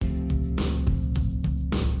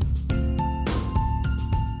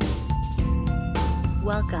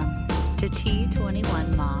Welcome to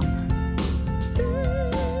T21Mom.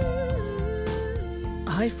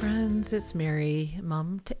 Hi friends, it's Mary,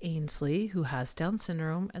 mum to Ainsley, who has Down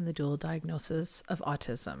syndrome and the dual diagnosis of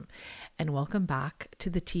autism. And welcome back to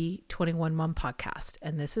the T21Mom podcast.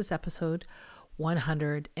 And this is episode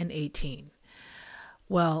 118.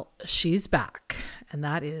 Well, she's back, and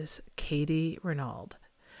that is Katie Rinald,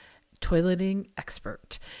 toileting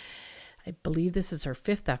expert. I believe this is her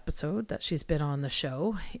 5th episode that she's been on the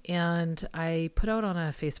show. And I put out on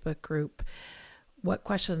a Facebook group what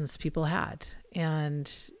questions people had,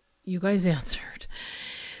 and you guys answered.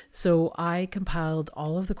 So I compiled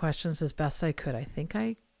all of the questions as best I could. I think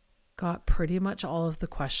I got pretty much all of the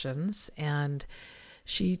questions, and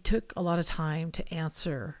she took a lot of time to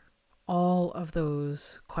answer all of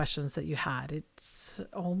those questions that you had. It's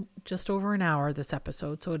just over an hour, this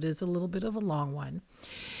episode, so it is a little bit of a long one.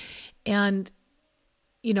 And,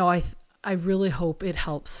 you know, I really hope it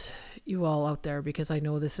helps you all out there, because I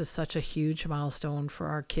know this is such a huge milestone for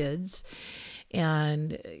our kids.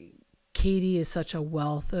 And Katie is such a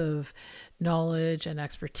wealth of knowledge and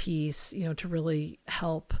expertise, you know, to really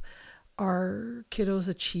help our kiddos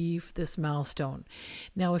achieve this milestone.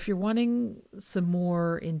 Now, if you're wanting some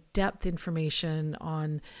more in-depth information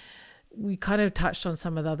on, we kind of touched on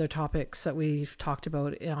some of the other topics that we've talked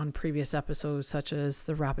about on previous episodes, such as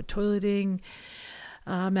the rapid toileting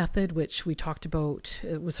method, which we talked about.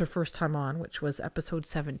 It was her first time on, which was episode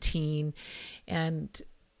 17. And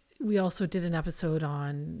we also did an episode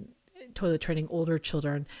on toilet training older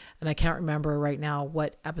children. And I can't remember right now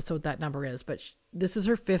what episode that number is, but this is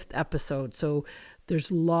her 5th episode. So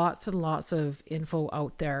there's lots and lots of info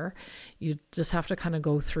out there. You just have to kind of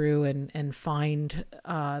go through and find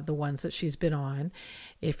the ones that she's been on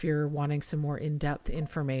if you're wanting some more in-depth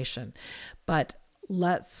information. But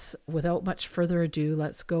without much further ado,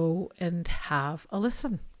 let's go and have a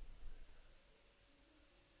listen.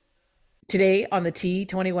 Today on the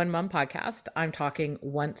T21Mom podcast, I'm talking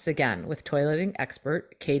once again with toileting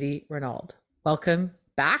expert Katie Rinald. Welcome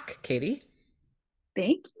back, Katie.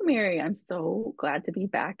 Thank you, Mary. I'm so glad to be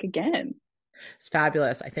back again. It's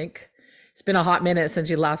fabulous. I think it's been a hot minute since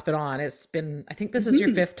you last been on. I think this is your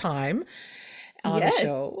 5th time on the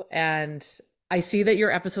show. And I see that your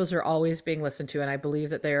episodes are always being listened to, and I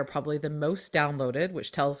believe that they are probably the most downloaded,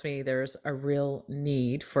 which tells me there's a real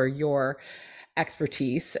need for your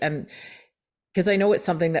expertise. And because I know it's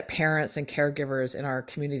something that parents and caregivers in our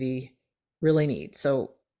community really need.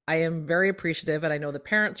 So I am very appreciative, and I know the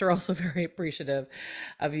parents are also very appreciative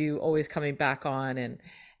of you always coming back on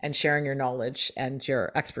and sharing your knowledge and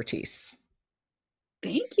your expertise.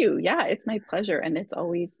 Thank you. Yeah, it's my pleasure. And it's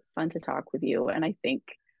always fun to talk with you. And I think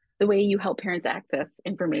the way you help parents access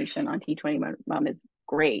information on T21Mom is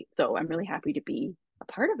great. So I'm really happy to be a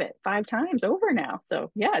part of it 5 times over now.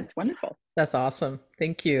 So yeah, it's wonderful. That's awesome.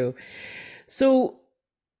 Thank you. So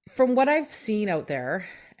from what I've seen out there,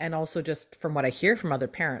 and also just from what I hear from other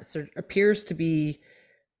parents, there appears to be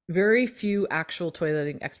very few actual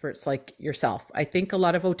toileting experts like yourself. I think a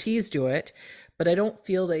lot of OTs do it, but I don't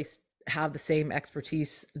feel they have the same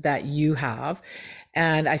expertise that you have.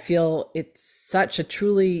 And I feel it's such a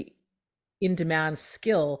truly in-demand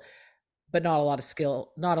skill, but not a lot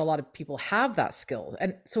of people have that skill.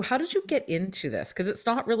 And so how did you get into this? Because it's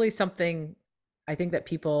not really something I think that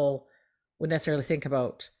people would necessarily think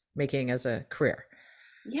about making as a career.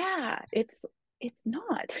 Yeah, it's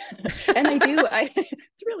not. And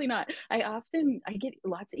it's really not. I get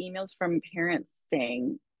lots of emails from parents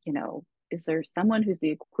saying, you know, is there someone who's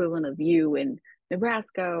the equivalent of you in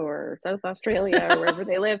Nebraska or South Australia or wherever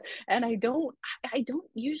they live? And I don't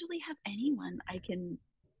usually have anyone I can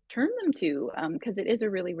turn them to, because it is a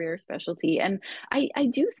really rare specialty. And I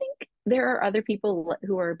do think there are other people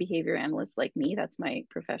who are behavior analysts like me. That's my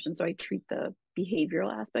profession. So I treat the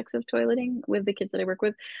behavioral aspects of toileting with the kids that I work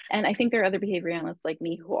with. And I think there are other behavior analysts like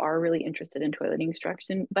me who are really interested in toileting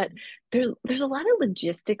instruction. But there's a lot of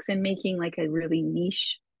logistics in making like a really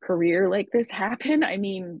niche career like this happen. I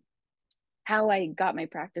mean, how I got my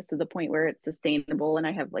practice to the point where it's sustainable and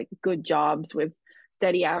I have like good jobs with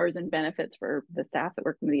steady hours and benefits for the staff that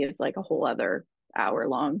work with me is like a whole other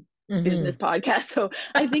hour-long business podcast. So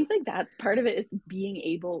I think like that's part of it, is being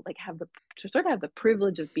able like have the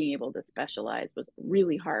privilege of being able to specialize was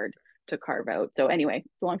really hard to carve out. So anyway,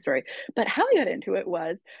 it's a long story, but how I got into it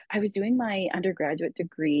was I was doing my undergraduate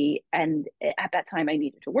degree, and at that time I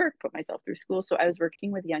needed to work, put myself through school. So I was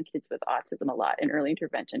working with young kids with autism a lot in early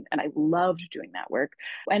intervention, and I loved doing that work.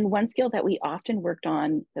 And one skill that we often worked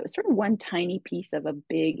on that was sort of one tiny piece of a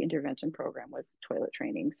big intervention program was toilet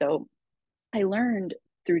training. So I learned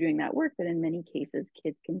through doing that work that in many cases,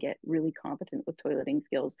 kids can get really competent with toileting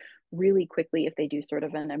skills really quickly if they do sort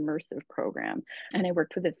of an immersive program. And I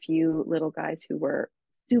worked with a few little guys who were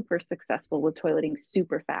super successful with toileting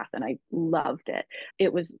super fast, and I loved it.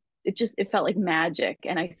 It felt like magic,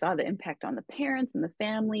 and I saw the impact on the parents and the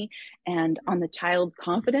family and on the child's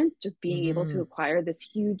confidence, just being able to acquire this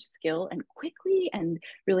huge skill and quickly and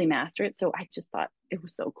really master it. So I just thought it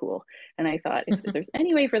was so cool, and I thought if there's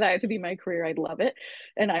any way for that to be my career, I'd love it.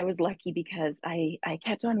 And I was lucky because I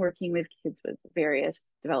kept on working with kids with various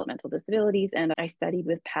developmental disabilities, and I studied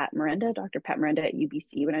with Dr. Pat Miranda at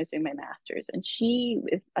UBC when I was doing my master's, and she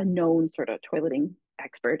is a known sort of toileting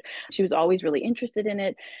expert. She was always really interested in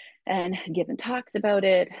it and given talks about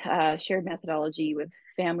it, shared methodology with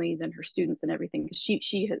families and her students and everything.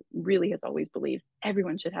 She really has always believed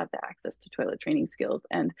everyone should have the access to toilet training skills.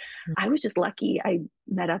 And I was just lucky. I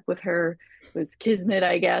met up with her, it was kismet,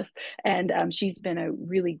 I guess. And she's been a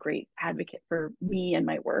really great advocate for me and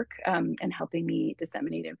my work, and helping me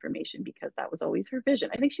disseminate information, because that was always her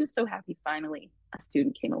vision. I think she was so happy finally a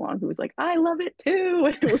student came along who was like, I love it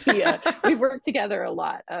too. We worked together a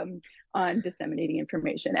lot on disseminating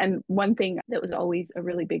information. And one thing that was always a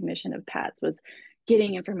really big mission of Pat's was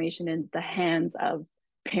getting information in the hands of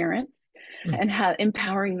parents and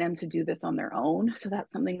empowering them to do this on their own. So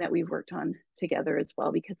that's something that we've worked on together as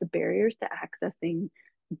well, because the barriers to accessing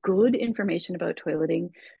good information about toileting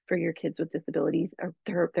for your kids with disabilities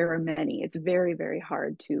there are many. It's very, very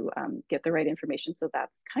hard to get the right information. So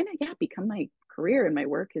that's kind of become my career, and my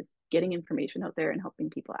work is getting information out there and helping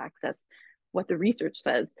people access what the research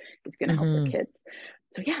says is going to help their kids.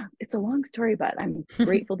 So yeah, it's a long story, but I'm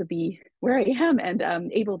grateful to be where I am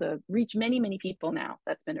and able to reach many, many people now.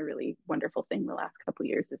 That's been a really wonderful thing the last couple of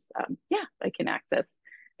years is I can access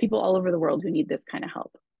people all over the world who need this kind of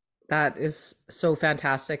help. That is so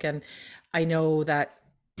fantastic. And I know that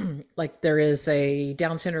like there is a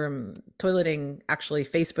Down syndrome toileting actually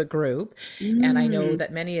Facebook group. And I know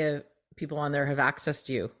that many of people on there have accessed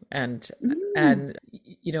you and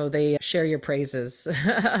you know, they share your praises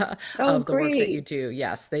of the work that you do.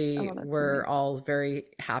 Yes, they were all very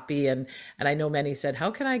happy, and I know many said,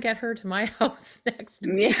 how can I get her to my house next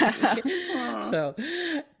week? So,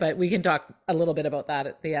 but we can talk a little bit about that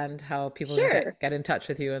at the end, how people can get in touch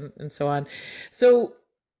with you and so on. So,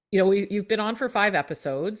 you know, you've been on for 5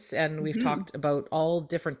 episodes, and we've talked about all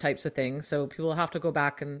different types of things. So people will have to go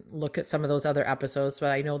back and look at some of those other episodes.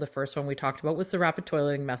 But I know the first one we talked about was the rapid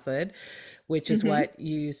toileting method, which is what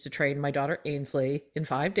you used to train my daughter Ainsley in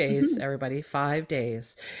 5 days, everybody, 5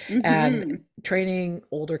 days, and training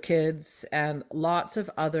older kids and lots of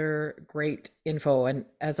other great info. And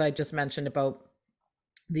as I just mentioned about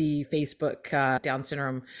the Facebook Down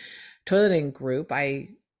syndrome toileting group, I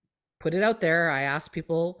put it out there. I asked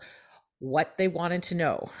people what they wanted to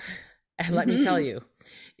know. And let me tell you,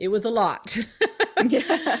 it was a lot.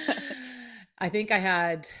 I think I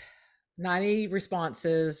had 90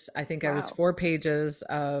 responses. I think I was 4 pages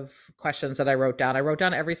of questions that I wrote down. I wrote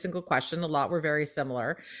down every single question. A lot were very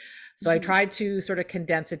similar. So I tried to sort of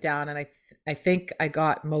condense it down. And I think I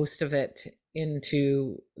got most of it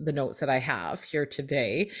into the notes that I have here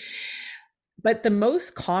today. But the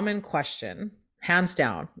most common question, hands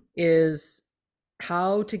down, is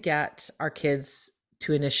how to get our kids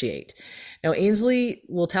to initiate. Now, Ainsley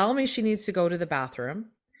will tell me she needs to go to the bathroom,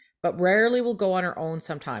 but rarely will go on her own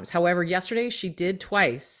sometimes. However, yesterday she did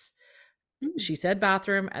twice. She said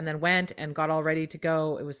bathroom and then went and got all ready to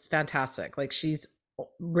go. It was fantastic. Like, she's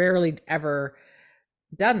rarely ever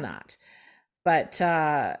done that, but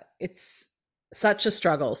it's such a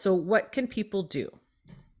struggle. So what can people do?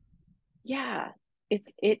 Yeah,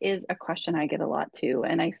 it is a question I get a lot too.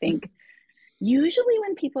 And I think usually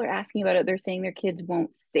when people are asking about it, they're saying their kids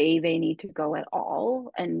won't say they need to go at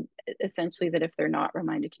all. And essentially that if they're not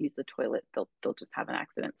reminded to use the toilet, they'll just have an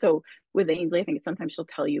accident. So with Ainsley, I think sometimes she'll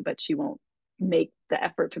tell you, but she won't make the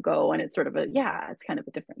effort to go. And it's sort of it's kind of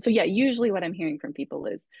a different. So yeah, usually what I'm hearing from people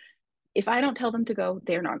is, if I don't tell them to go,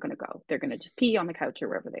 they're not going to go. They're going to just pee on the couch or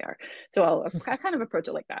wherever they are. So I kind of approach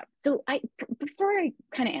it like that. So before I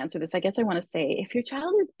kind of answer this, I guess I want to say, if your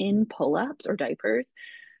child is in pull-ups or diapers,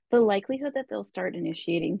 the likelihood that they'll start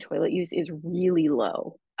initiating toilet use is really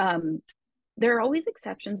low. There are always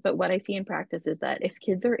exceptions, but what I see in practice is that if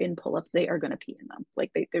kids are in pull-ups, they are going to pee in them.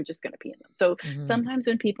 Like they're just going to pee in them. So sometimes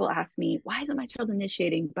when people ask me, why isn't my child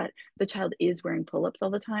initiating, but the child is wearing pull-ups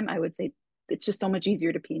all the time, I would say, it's just so much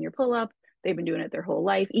easier to pee in your pull-up. They've been doing it their whole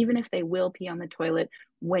life. Even if they will pee on the toilet,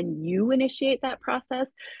 when you initiate that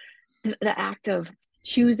process, the act of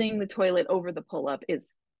choosing the toilet over the pull-up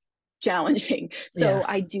is challenging. Yeah. So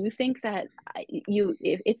I do think that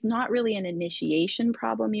if it's not really an initiation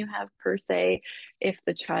problem you have per se, if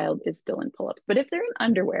the child is still in pull-ups. But if they're in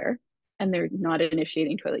underwear and they're not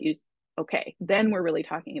initiating toilet use, okay, then we're really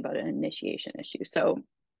talking about an initiation issue. So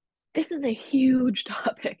this is a huge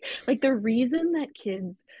topic. Like the reason that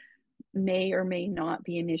kids may or may not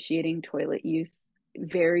be initiating toilet use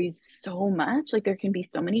varies so much. Like there can be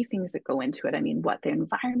so many things that go into it. I mean, what their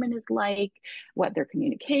environment is like, what their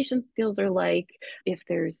communication skills are like, if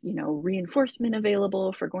there's, reinforcement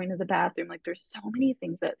available for going to the bathroom. Like there's so many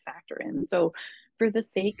things that factor in. So for the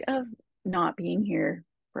sake of not being here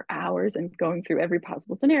for hours and going through every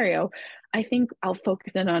possible scenario, I think I'll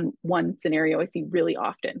focus in on one scenario I see really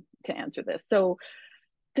often to answer this. So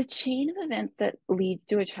the chain of events that leads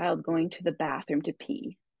to a child going to the bathroom to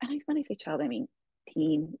pee, and when I say child, I mean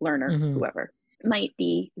teen, learner, Mm-hmm. whoever, might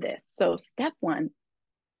be this. So, step one,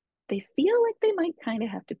 they feel like they might kind of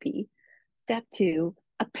have to pee. Step two,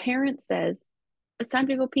 a parent says, it's time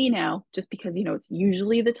to go pee now, just because, it's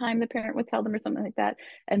usually the time the parent would tell them or something like that.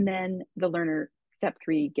 And then the learner, step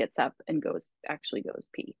three, gets up and actually goes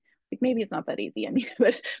pee. Like maybe it's not that easy. I mean,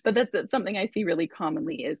 but that's something I see really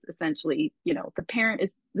commonly is essentially,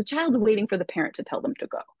 the child waiting for the parent to tell them to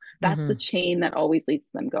go. That's the Mm-hmm. chain that always leads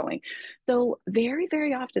to them going. So very,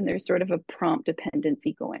 very often there's sort of a prompt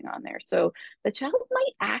dependency going on there. So the child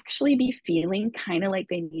might actually be feeling kind of like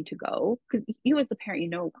they need to go because you as the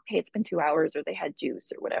parent, okay, it's been 2 hours or they had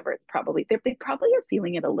juice or whatever. It's probably, they probably are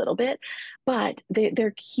feeling it a little bit, but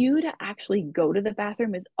their cue to actually go to the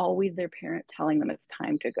bathroom is always their parent telling them it's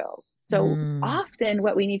time to go. So Mm. often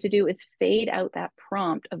what we need to do is fade out that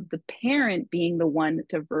prompt of the parent being the one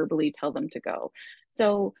to verbally tell them to go.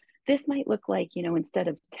 So this might look like, instead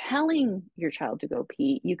of telling your child to go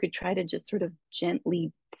pee, you could try to just sort of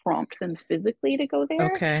gently prompt them physically to go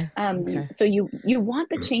there. Okay. Okay. So you want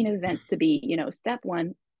the chain of events to be, step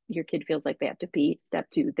one, your kid feels like they have to pee. Step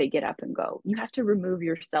two, they get up and go. You have to remove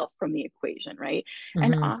yourself from the equation, right?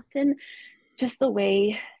 And Mm-hmm. often just the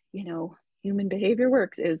way, human behavior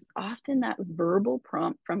works is often that verbal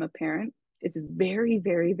prompt from a parent is very,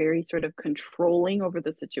 very, very sort of controlling over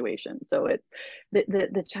the situation. So it's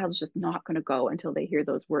the child's just not going to go until they hear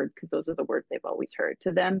those words because those are the words they've always heard.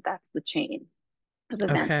 To them, that's the chain of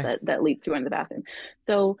events Okay. that leads to going to the bathroom.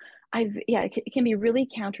 So it can be really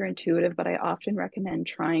counterintuitive, but I often recommend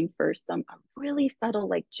trying first some really subtle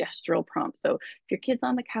like gestural prompts. So if your kid's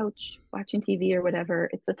on the couch watching TV or whatever,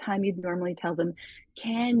 it's the time you'd normally tell them,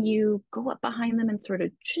 can you go up behind them and sort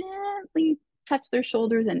of gently touch their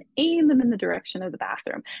shoulders and aim them in the direction of the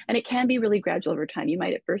bathroom? And it can be really gradual over time. You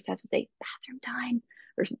might at first have to say bathroom time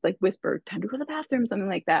or like whisper time to go to the bathroom, something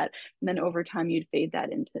like that. And then over time you'd fade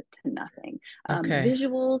that into nothing. Okay.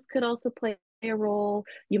 Visuals could also play a role.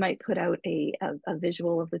 You might put out a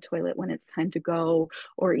visual of the toilet when it's time to go,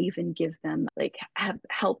 or even give them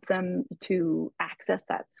help them to access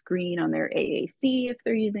that screen on their AAC if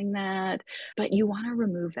they're using that. But you want to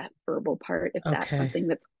remove that verbal part if that's Okay. something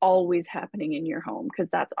that's always happening in your home,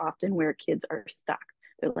 because that's often where kids are stuck.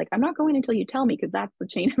 They're like, I'm not going until you tell me, because that's the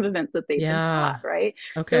chain of events that they've been taught, Yeah. right?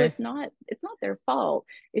 So Okay. it's not their fault.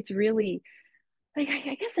 It's really like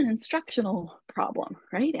I guess an instructional problem,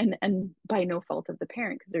 right? And by no fault of the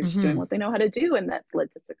parent, because they're just doing Mm-hmm. what they know how to do, and that's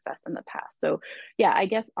led to success in the past. So yeah, I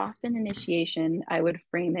guess often initiation, I would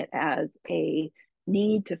frame it as a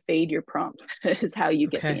need to fade your prompts is how you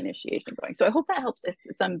get the Okay. initiation going. So I hope that helps. If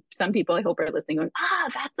some people I hope are listening going,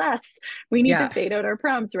 that's us, we need to Yeah. fade out our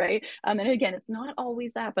prompts, right? And again, it's not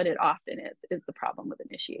always that, but it often is the problem with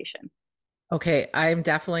initiation. Okay. I'm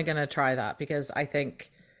definitely going to try that because I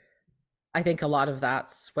think a lot of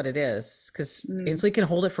that's what it is because Mm, Ainsley can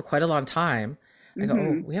hold it for quite a long time. I go, oh,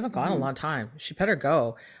 mm-hmm, we haven't gone a mm-hmm, long time. She better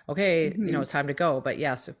go. Okay, mm-hmm. it's time to go. But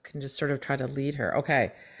yes, it can just sort of try to lead her.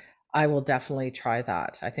 Okay, I will definitely try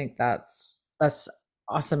that. I think that's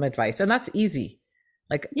awesome advice, and that's easy.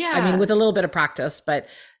 Like, I mean, Yeah. with a little bit of practice, but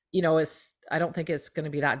it's I don't think it's going to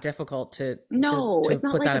be that difficult to to No, to it's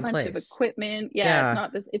not put like that a in bunch of place. equipment. Yeah, it's Yeah,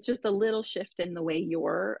 not this. It's just a little shift in the way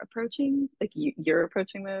you're approaching, like you're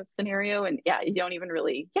approaching the scenario. And yeah, you don't even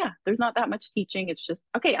really, there's not that much teaching. It's just,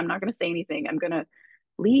 okay, I'm not going to say anything. I'm going to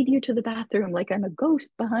lead you to the bathroom like I'm a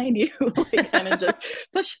ghost behind you, like kind of just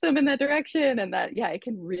push them in that direction. And that, yeah, it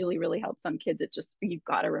can really, really help some kids. It just, you've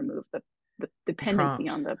got to remove the dependency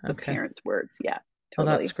prompt. on the Okay. parents' words. Yeah, Oh,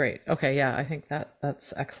 that's totally. great. Okay, yeah, I think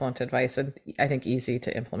that's excellent advice and I think easy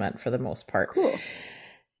to implement for the most part. Cool.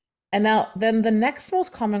 And now then the next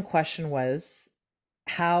most common question was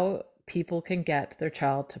how people can get their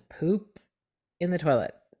child to poop in the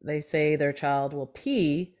toilet. They say their child will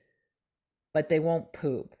pee, but they won't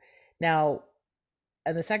poop. Now,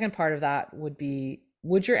 And the second part of that would be,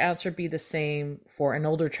 would your answer be the same for an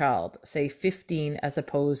older child, say 15, as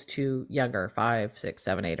opposed to younger, 5, 6,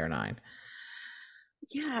 7, 8, or 9?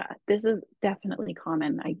 Yeah, this is definitely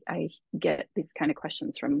common. I get these kind of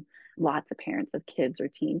questions from lots of parents of kids or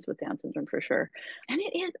teens with Down syndrome for sure. And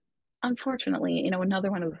it is, unfortunately, another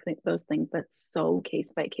one of those things that's so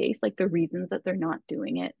case by case. Like the reasons that they're not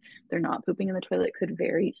doing it, they're not pooping in the toilet could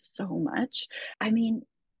vary so much. I mean,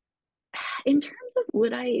 in terms of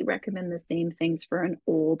would I recommend the same things for an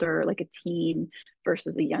older, like a teen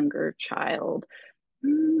versus a younger child?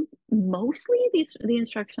 Mostly the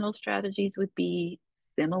instructional strategies would be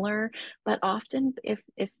similar, but often if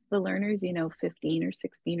the learner's 15 or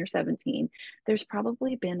 16 or 17, there's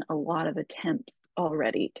probably been a lot of attempts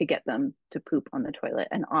already to get them to poop on the toilet.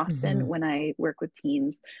 And often Mm-hmm. when I work with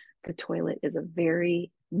teens, the toilet is a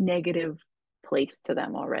very negative place to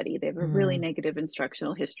them already. They have a really Mm-hmm. negative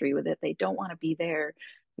instructional history with it. They don't want to be there.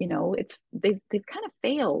 It's they've kind of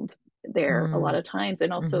failed there a lot of times.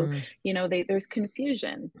 And also, Mm-hmm. there's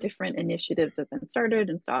confusion. Different initiatives have been started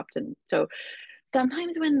and stopped. And so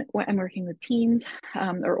sometimes when I'm working with teens,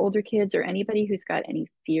 or older kids, or anybody who's got any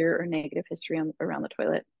fear or negative history around the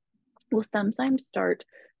toilet, we'll sometimes start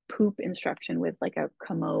poop instruction with like a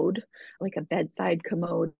commode, like a bedside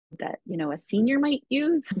commode that, a senior might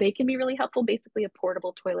use. They can be really helpful, basically a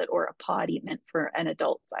portable toilet or a potty meant for an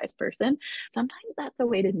adult sized person. Sometimes that's a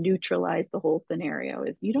way to neutralize the whole scenario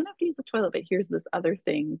is you don't have to use the toilet, but here's this other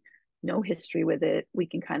thing, no history with it. We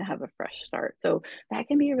can kind of have a fresh start. So that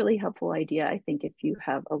can be a really helpful idea, I think, if you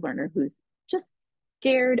have a learner who's just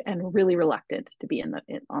scared and really reluctant to be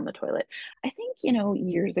on the toilet. I think,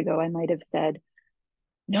 years ago I might have said,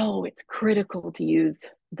 no, it's critical to use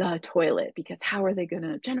the toilet because how are they going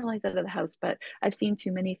to generalize out of the house? But I've seen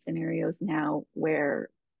too many scenarios now where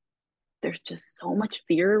there's just so much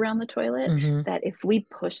fear around the toilet Mm-hmm. that if we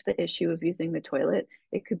push the issue of using the toilet,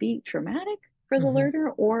 it could be traumatic for the Mm-hmm. learner,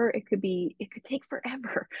 or it could take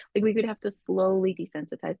forever. Like we could have to slowly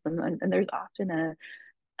desensitize them. And there's often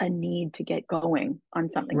a need to get going on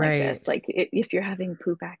something like this. Right. Like if you're having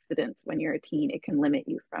poop accidents when you're a teen, it can limit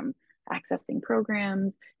you from accessing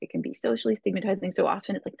programs. It can be socially stigmatizing. So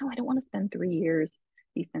often it's like, no, I don't want to spend 3 years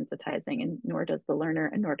desensitizing, and nor does the learner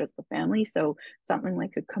and nor does the family. So something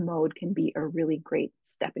like a commode can be a really great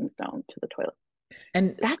stepping stone to the toilet.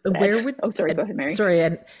 And That said, where would, oh, sorry, go and ahead, Mary. sorry,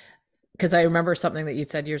 and because I remember something that you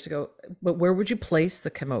said years ago, but where would you place the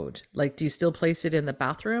commode? Like, do you still place it in the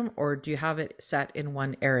bathroom or do you have it set in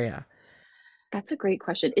one area? That's a great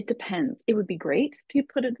question. It depends. It would be great to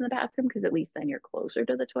put it in the bathroom because at least then you're closer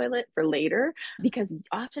to the toilet for later. Because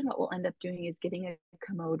often what we'll end up doing is getting a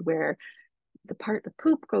commode where the part the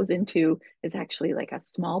poop goes into is actually like a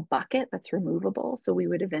small bucket that's removable. So we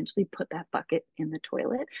would eventually put that bucket in the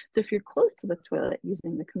toilet. So if you're close to the toilet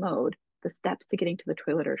using the commode, the steps to getting to the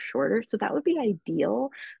toilet are shorter. So that would be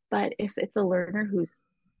ideal. But if it's a learner who's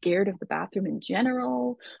scared of the bathroom in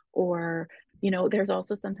general, or, there's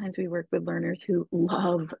also sometimes we work with learners who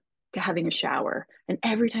love to having a shower. And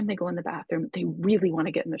every time they go in the bathroom, they really want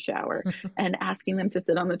to get in the shower. And asking them to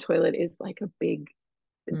sit on the toilet is like a big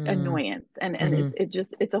Mm, annoyance, and mm-hmm.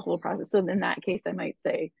 it's a whole process. So in that case I might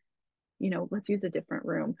say, let's use a different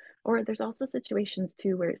room. Or there's also situations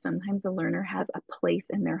too where sometimes a learner has a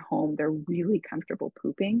place in their home they're really comfortable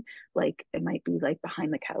pooping, like it might be like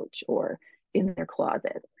behind the couch or in their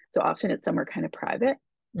closet. So often it's somewhere kind of private.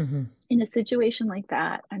 Mm-hmm. In a situation like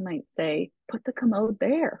that, I might say put the commode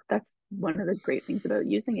there. That's one of the great things about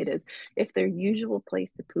using it is if their usual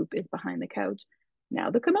place to poop is behind the couch,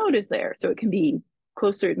 now the commode is there. So it can be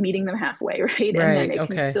closer, meeting them halfway, right? And then Right. it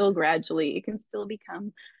can Okay. still gradually, it can still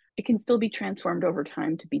be transformed over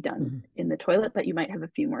time to be done Mm-hmm. in the toilet, but you might have a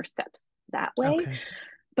few more steps that way. Okay.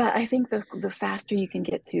 But I think the faster you can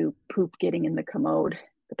get to poop getting in the commode,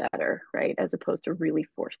 the better, right? As opposed to really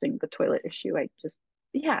forcing the toilet issue.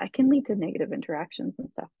 Yeah, it can lead to negative interactions and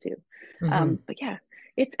stuff too. Mm-hmm. But yeah,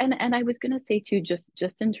 and I was gonna say too,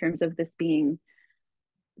 just in terms of this being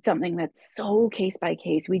something that's so case by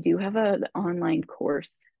case, we do have an online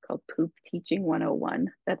course called Poop Teaching 101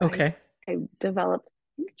 that Okay. I developed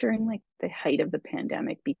during like the height of the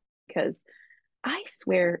pandemic because I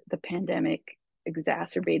swear the pandemic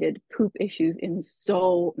exacerbated poop issues in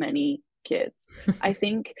so many kids. I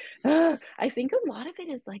think a lot of it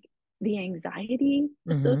is like the anxiety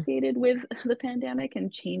Mm-hmm. associated with the pandemic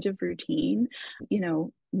and change of routine.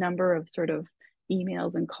 Number of sort of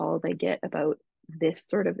emails and calls I get about this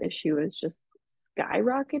sort of issue has just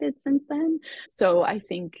skyrocketed since then. So I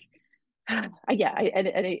think yeah,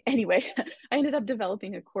 anyway, I ended up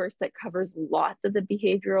developing a course that covers lots of the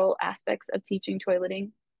behavioral aspects of teaching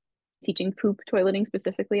toileting. teaching poop toileting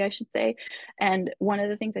specifically, I should say. And one of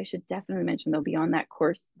the things I should definitely mention, though, beyond that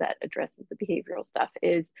course that addresses the behavioral stuff,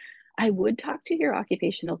 is I would talk to your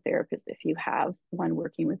occupational therapist if you have one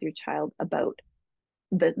working with your child about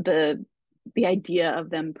the idea of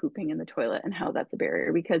them pooping in the toilet and how that's a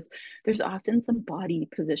barrier, because there's often some body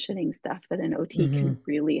positioning stuff that an OT can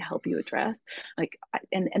really help you address. Like,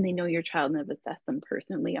 and they know your child and have assessed them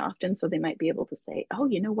personally often, so they might be able to say, oh,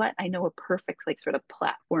 you know what, I know a perfect like sort of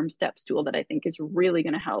platform step stool that I think is really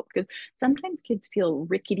going to help, because sometimes kids feel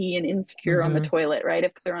rickety and insecure on the toilet, right,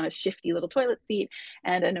 if they're on a shifty little toilet seat,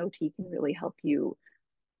 and an OT can really help you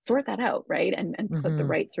sort that out, right, and put the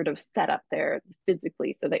right sort of setup there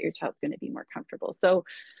physically so that your child's going to be more comfortable. So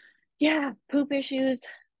yeah, poop issues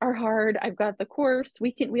are hard. I've got the course.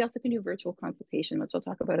 We also can do virtual consultation, which I'll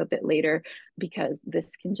talk about a bit later, because this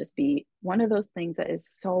can just be one of those things that is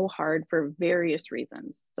so hard for various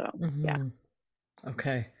reasons. So yeah.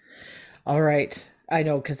 Okay. All right. I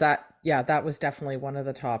know, because that was definitely one of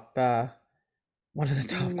the top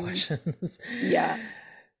questions. Yeah.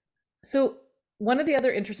 So one of the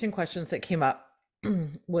other interesting questions that came up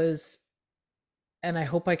was, and I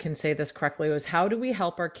hope I can say this correctly, was how do we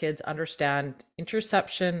help our kids understand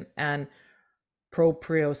interoception and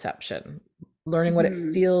proprioception, learning what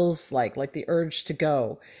it feels like the urge to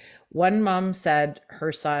go. One mom said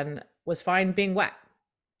her son was fine being wet.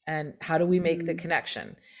 And how do we make the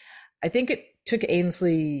connection? I think it took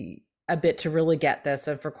Ainsley a bit to really get this.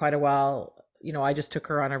 And for quite a while, I just took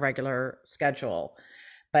her on a regular schedule.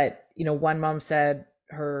 But, one mom said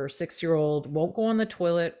her 6-year-old won't go on the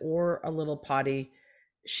toilet or a little potty.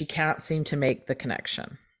 She can't seem to make the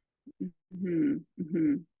connection.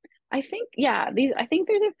 I think, I think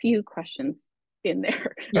there's a few questions in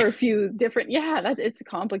there or a few different, it's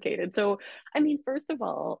complicated. So, I mean, first of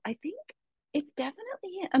all, I think it's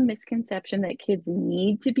definitely a misconception that kids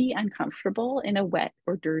need to be uncomfortable in a wet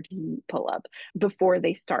or dirty pull-up before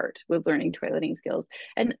they start with learning toileting skills.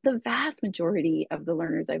 And the vast majority of the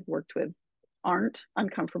learners I've worked with aren't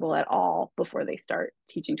uncomfortable at all before they start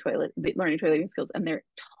learning toileting skills, and they're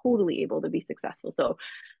totally able to be successful. So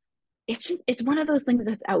it's one of those things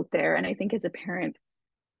that's out there. And I think as a parent,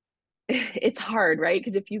 it's hard, right?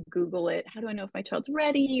 Because if you Google it, how do I know if my child's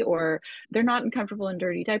ready, or they're not uncomfortable in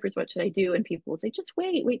dirty diapers, what should I do? And people will say, just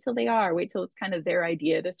wait till they are, wait till it's kind of their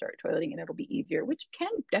idea to start toileting and it'll be easier, which can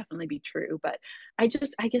definitely be true. But I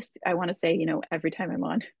guess I want to say, every time I'm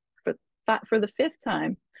on for the fifth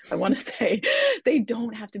time, I want to say they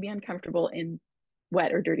don't have to be uncomfortable in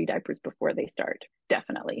wet or dirty diapers before they start.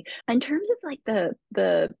 Definitely. In terms of like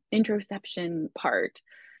the interoception part,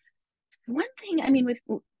 one thing, I mean,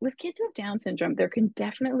 with kids who have Down syndrome, there can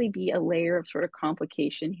definitely be a layer of sort of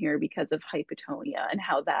complication here because of hypotonia and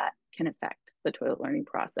how that can affect the toilet learning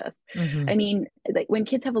process. I mean, like when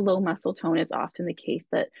kids have a low muscle tone, it's often the case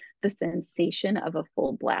that the sensation of a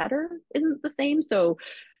full bladder isn't the same. So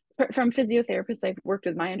from physiotherapists I've worked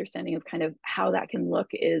with, my understanding of kind of how that can look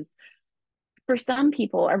is, for some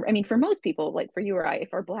people, I mean, for most people, like for you or I,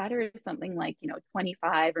 if our bladder is something like,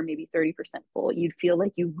 25 or maybe 30% full, you'd feel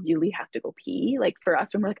like you really have to go pee. Like for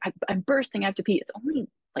us, when we're like, I'm bursting, I have to pee, it's only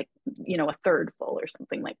like, a third full or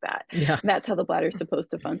something like that. Yeah. That's how the bladder is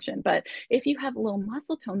supposed to function. But if you have low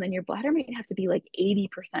muscle tone, then your bladder might have to be like 80%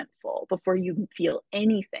 full before you feel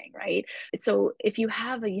anything, right? So if you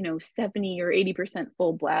have a, 70 or 80%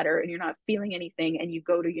 full bladder and you're not feeling anything, and you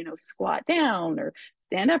go to, squat down or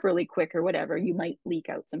stand up really quick or whatever, you might leak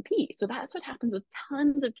out some pee. So that's what happens with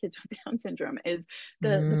tons of kids with Down syndrome, is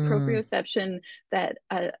the proprioception that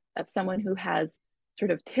of someone who has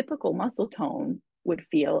sort of typical muscle tone would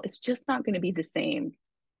feel. It's just not going to be the same.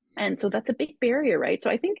 And so that's a big barrier, right?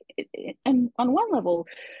 So I think, and on one level,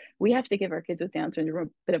 we have to give our kids with Down syndrome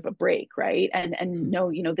a bit of a break, right? And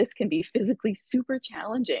know, this can be physically super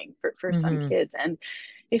challenging for some kids. And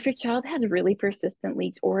if your child has really persistent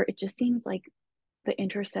leaks, or it just seems like the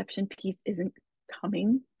interoception piece isn't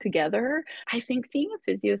coming together, I think seeing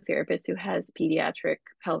a physiotherapist who has pediatric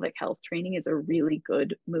pelvic health training is a really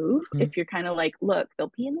good move. If you're kind of like, look, they'll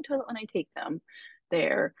pee in the toilet when I take them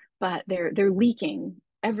there, but they're leaking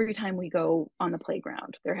every time we go on the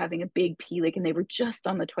playground. They're having a big pee leak and they were just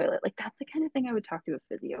on the toilet. Like, that's the kind of thing I would talk to a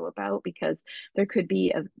physio about, because there could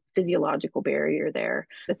be a physiological barrier there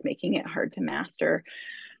that's making it hard to master.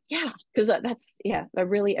 Yeah, because that's a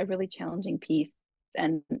really challenging piece.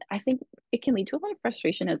 And I think it can lead to a lot of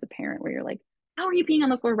frustration as a parent, where you're like, how are you peeing on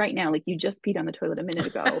the floor right now? Like, you just peed on the toilet a minute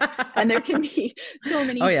ago. And there can be so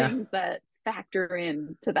many things that factor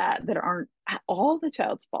into that aren't at all the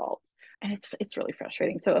child's fault. And it's really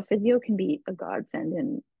frustrating. So a physio can be a godsend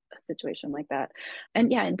in situation like that.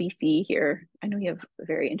 And yeah, in BC here, I know you have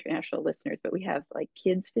very international listeners, but we have like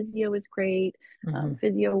kids physio is great. Mm-hmm.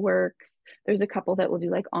 Physio works. There's a couple that will do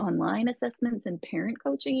like online assessments and parent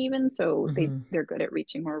coaching even. So Mm-hmm. they're good at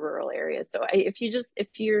reaching more rural areas. So if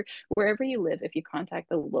you're wherever you live, if you contact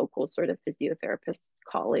the local sort of physiotherapist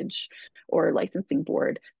college or licensing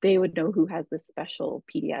board, they would know who has this special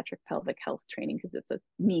pediatric pelvic health training because it's a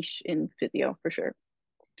niche in physio for sure.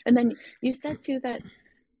 And then you said too that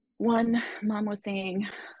one mom was saying,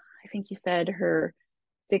 I think you said her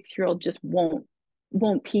 6-year-old just won't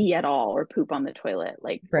pee at all or poop on the toilet,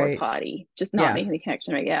 like, or Right. potty, just not Yeah. making the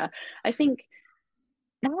connection right. Yeah. I think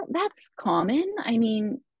that's common. I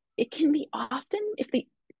mean, it can be often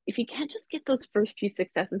if you can't just get those first few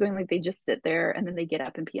successes going, like they just sit there and then they get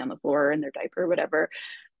up and pee on the floor in their diaper or whatever.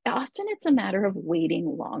 Often it's a matter of waiting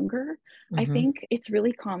longer. I Mm-hmm. think it's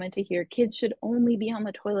really common to hear kids should only be on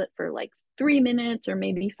the toilet for like 3 minutes or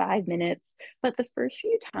maybe 5 minutes. But the first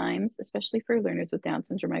few times, especially for learners with Down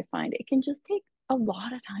syndrome, I find it can just take a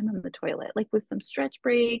lot of time on the toilet, like with some stretch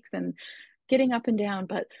breaks and getting up and down,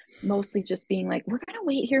 but mostly just being like, we're going to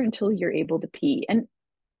wait here until you're able to pee. And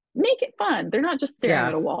make it fun. They're not just staring Yeah.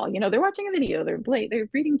 at a wall. They're watching a video, they're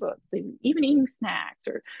reading books, they're even eating snacks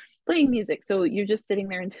or playing music. So you're just sitting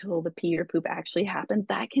there until the pee or poop actually happens.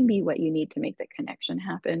 That can be what you need to make the connection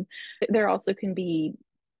happen. There also can be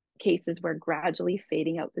cases where gradually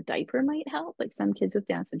fading out the diaper might help. Like some kids with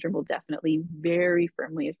Down syndrome will definitely very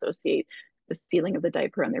firmly associate the feeling of the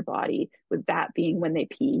diaper on their body with that being when they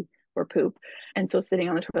pee or poop. And so sitting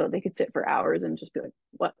on the toilet, they could sit for hours and just be like,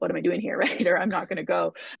 what am I doing here? Right. Or I'm not going to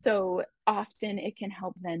go. So often it can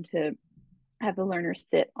help then to have the learner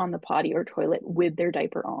sit on the potty or toilet with their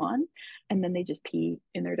diaper on, and then they just pee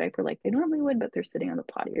in their diaper like they normally would, but they're sitting on the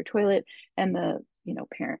potty or toilet, and the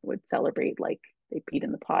parent would celebrate like they peed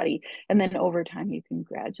in the potty. And then over time you can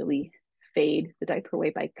gradually fade the diaper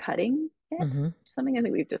away by cutting it. Mm-hmm. Something I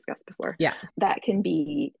think we've discussed before. Yeah. That can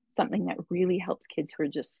be something that really helps kids who are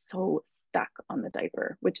just so stuck on the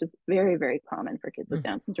diaper, which is very, very common for kids with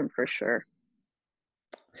Down syndrome for sure.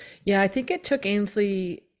 Yeah, I think it took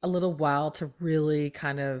Ainsley a little while to really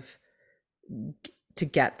kind of to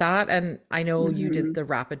get that. And I know you did the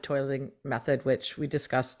rapid toileting method, which we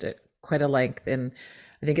discussed at quite a length in,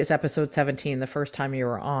 I think it's episode 17, the first time you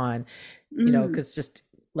were on, because just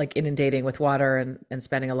like inundating with water and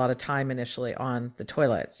spending a lot of time initially on the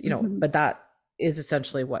toilets, but that is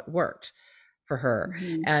essentially what worked for her.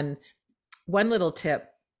 And one little tip,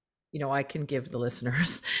 I can give the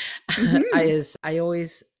listeners is I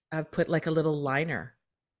always have put like a little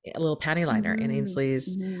panty liner in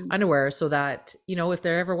Ainsley's underwear so that, if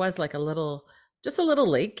there ever was like just a little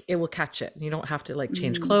leak, it will catch it. You don't have to like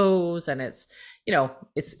change clothes, and it's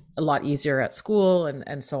a lot easier at school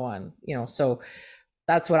and so on, so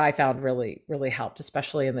that's what I found really, really helped,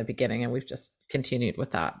 especially in the beginning. And we've just continued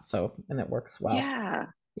with that. So, and it works well.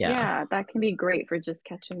 Yeah, that can be great for just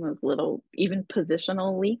catching those little, even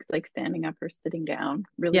positional leaks, like standing up or sitting down.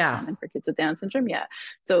 Really common for kids with Down syndrome. Yeah.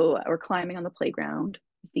 So, or climbing on the playground.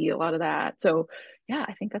 You see a lot of that. So, yeah,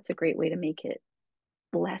 I think that's a great way to make it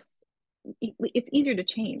less. It's easier to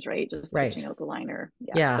change, right? Just switching out the liner.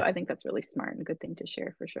 Yeah. So I think that's really smart and a good thing to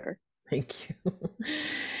share for sure. Thank you.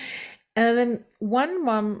 And then one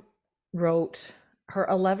mom wrote, her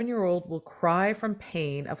 11-year-old will cry from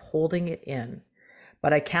pain of holding it in,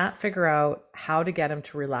 but I can't figure out how to get him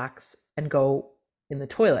to relax and go in the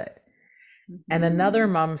toilet. And another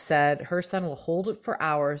mom said her son will hold it for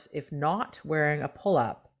hours if not wearing a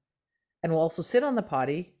pull-up, and will also sit on the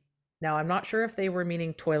potty. Now, I'm not sure if they were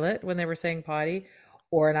meaning toilet when they were saying potty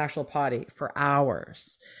or an actual potty for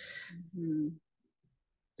hours.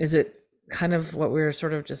 Is it kind of what we were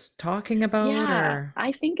sort of just talking about? Or?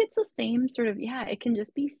 I think it's the same sort of, it can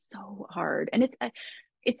just be so hard. And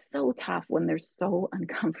it's so tough when they're so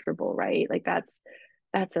uncomfortable, right? Like that's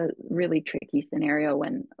a really tricky scenario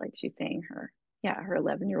when, like she's saying, her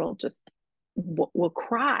 11-year-old just will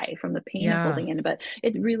cry from the pain of holding in. But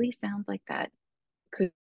it really sounds like that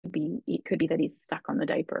it could be that he's stuck on the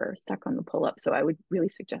diaper, stuck on the pull-up. So I would really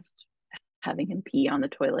suggest having him pee on the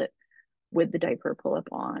toilet with the diaper pull-up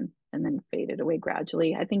on and then fade it away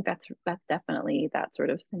gradually. I think that's definitely that sort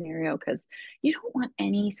of scenario, because you don't want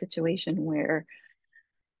any situation where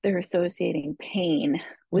they're associating pain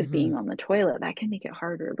with being on the toilet. That can make it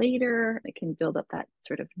harder later. It can build up that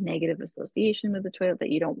sort of negative association with the toilet that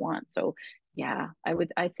you don't want. So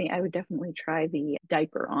I think I would definitely try the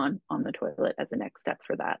diaper on the toilet as a next step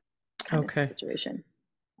for that kind of situation.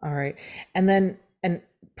 All right. And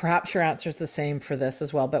perhaps your answer is the same for this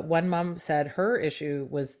as well, but one mom said her issue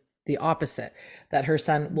was the opposite, that her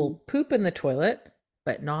son will poop in the toilet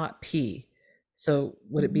but not pee. So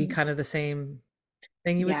would it be Mhm. kind of the same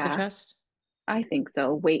thing you would Yeah, suggest? I think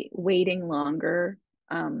so. Waiting longer.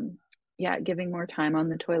 Um, yeah, giving more time on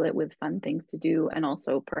the toilet with fun things to do, and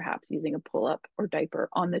also perhaps using a pull-up or diaper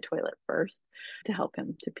on the toilet first to help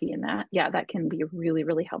him to pee in that. Yeah, that can be a really,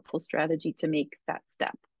 really helpful strategy to make that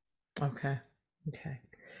step. Okay. Okay.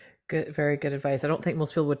 Good, very good advice. I don't think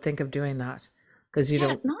most people would think of doing that because you Yeah,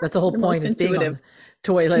 don't, it's not that's the whole the point most is being on intuitive. the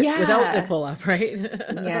toilet without the Yeah, pull up, right?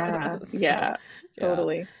 yeah, So, yeah, yeah.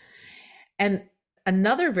 totally. And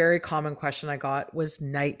another very common question I got was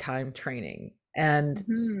nighttime training. And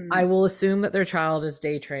I Hmm. will assume that their child is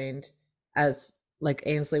day trained as like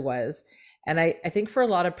Ainsley was. And I think for a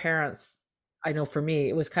lot of parents, I know for me,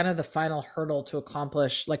 it was kind of the final hurdle to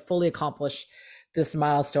accomplish, like fully accomplish this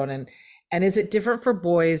milestone. And is it different for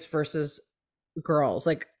boys versus girls?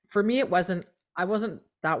 Like for me, I wasn't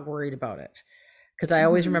that worried about it because I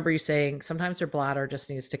always Hmm. remember you saying sometimes her bladder just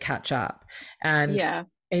needs to catch up. And Yeah.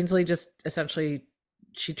 Ainsley just essentially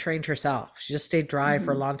she trained herself. She just stayed dry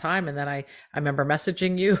for a Hmm. long time. And then I remember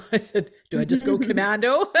messaging you. I said, do I just go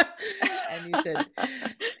commando? And you said,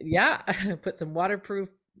 yeah, put some waterproof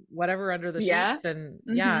whatever under the Yeah. sheets. And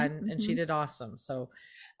yeah, Hmm. and she Hmm. did awesome. So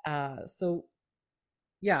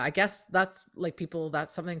yeah, I guess that's like people,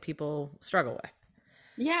 that's something people struggle with.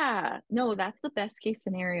 Yeah, no, that's the best case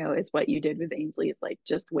scenario is what you did with Ainsley is like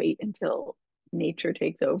just wait until nature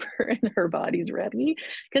takes over and her body's ready.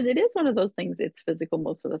 Because it is one of those things, it's physical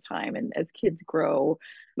most of the time. And as kids grow,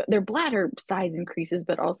 but their bladder size increases,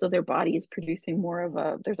 but also their body is producing more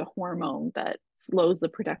of there's a hormone that slows the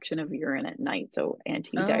production of urine at night. So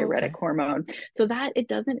Oh, anti-diuretic okay. hormone. So that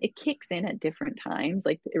it kicks in at different times,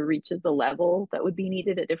 like it reaches the level that would be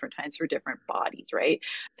needed at different times for different bodies, right?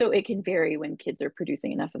 So it can vary when kids are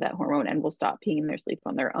producing enough of that hormone and will stop peeing in their sleep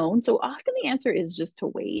on their own. So often the answer is just to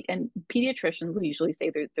wait. And pediatricians will usually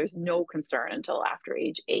say there's no concern until after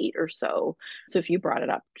age 8 or so. So if you brought it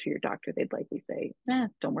up to your doctor, they'd likely say,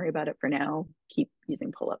 don't worry about it for now. Keep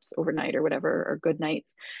using pull-ups overnight or whatever, or good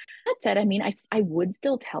nights. That said, I mean, I would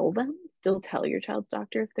still tell your child's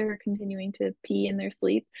doctor if they're continuing to pee in their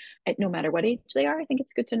sleep, no matter what age they are. I think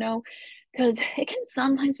it's good to know because it can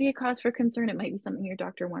sometimes be a cause for concern. It might be something your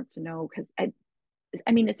doctor wants to know because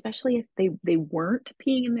I mean, especially if they weren't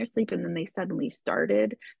peeing in their sleep and then they suddenly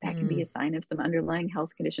started, that can be Mm, a sign of some underlying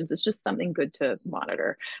health conditions. It's just something good to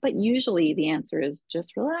monitor. But usually the answer is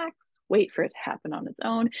just relax, wait for it to happen on its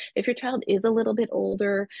own. If your child is a little bit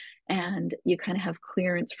older and you kind of have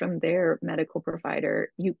clearance from their medical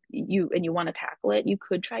provider, you want to tackle it, you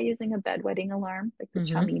could try using a bedwetting alarm, like the mm-hmm,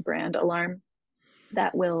 Chummy brand alarm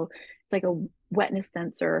that will it's like a wetness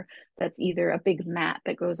sensor that's either a big mat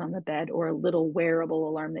that goes on the bed or a little wearable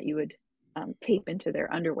alarm that you would tape into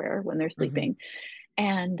their underwear when they're mm-hmm, sleeping.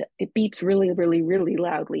 And it beeps really, really, really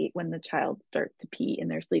loudly when the child starts to pee in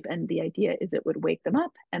their sleep. And the idea is it would wake them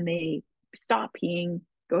up and they stop peeing,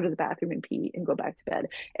 go to the bathroom and pee, and go back to bed.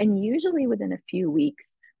 And usually within a few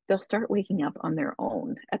weeks, they'll start waking up on their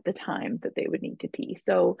own at the time that they would need to pee.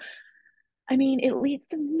 So I mean, it leads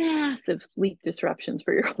to massive sleep disruptions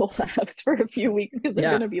for your whole labs for a few weeks because they're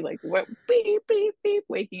going yeah. to be like, what, beep, beep, beep,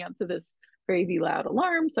 waking up to this crazy loud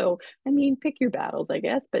alarm. So, I mean, pick your battles, I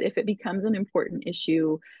guess. But if it becomes an important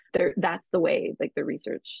issue, that's the way, like the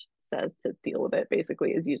research says to deal with it,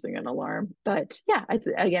 basically, is using an alarm. But yeah, it's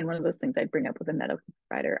again one of those things I'd bring up with a medical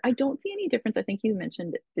provider. I don't see any difference. I think you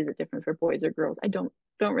mentioned, is it different for boys or girls? I don't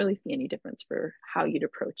really see any difference for how you'd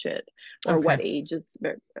approach it or Okay. what age is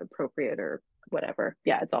appropriate or whatever.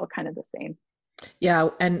 Yeah, it's all kind of the same. Yeah.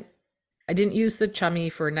 And I didn't use the chummy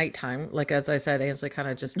for nighttime. Like as I said, Ainsley kind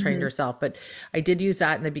of just trained Mm-hmm. herself, but I did use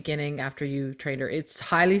that in the beginning after you trained her. It's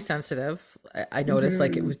highly sensitive. I noticed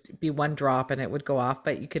like it Mm-hmm. would be one drop and it would go off,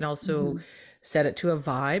 but you can also Mm-hmm. set it to a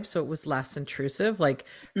vibe so it was less intrusive. Like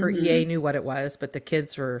her Mm-hmm. EA knew what it was, but the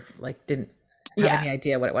kids were like didn't have Yeah, any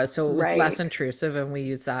idea what it was. So it was less right. intrusive and we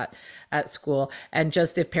use that at school. And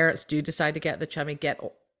just if parents do decide to get the chummy,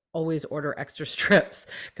 always order extra strips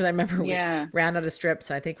because I remember we Yeah. ran out of strips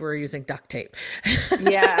and I think we were using duct tape.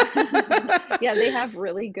 Yeah. Yeah, they have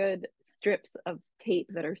really good strips of tape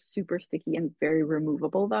that are super sticky and very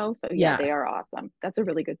removable though. So yeah, Yeah. they are awesome. That's a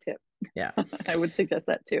really good tip. Yeah. I would suggest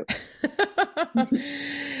that too.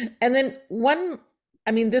 And then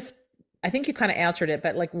I mean, this, I think you kind of answered it,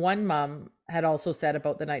 but like one mom had also said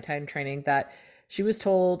about the nighttime training that she was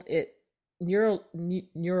told it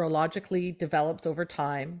neurologically develops over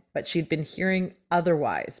time, but she'd been hearing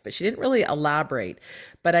otherwise, but she didn't really elaborate.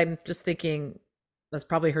 But I'm just thinking that's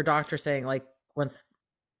probably her doctor saying like once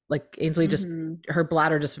like Ainsley just Hmm. her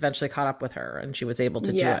bladder just eventually caught up with her and she was able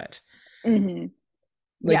to do Yeah. it. Hmm.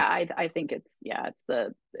 Yeah, Like, I think it's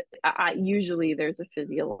usually there's a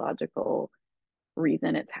physiological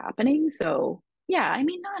reason it's happening. So yeah, I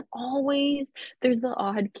mean, not always. There's the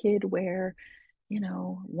odd kid where,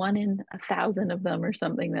 one in 1,000 of them or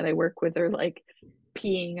something that I work with are like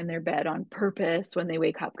peeing in their bed on purpose when they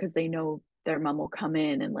wake up because they know their mom will come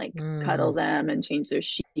in and like cuddle mm, them and change their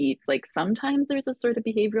sheets. Like sometimes there's a sort of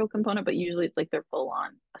behavioral component, but usually it's like they're full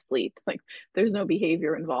on asleep. Like there's no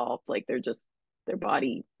behavior involved. Like they're just their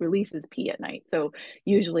body releases pee at night. So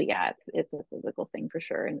usually, yeah, it's a physical thing for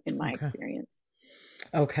sure in my okay. experience.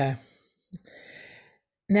 Okay.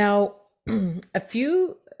 Now, a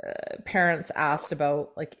few parents asked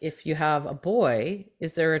about like if you have a boy,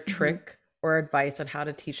 is there a Mhm. trick or advice on how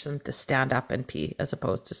to teach them to stand up and pee as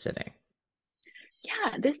opposed to sitting?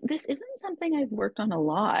 Yeah, this isn't something I've worked on a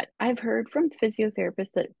lot. I've heard from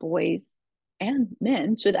physiotherapists that boys and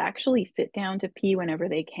men should actually sit down to pee whenever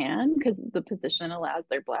they can because the position allows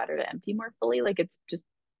their bladder to empty more fully. Like it's just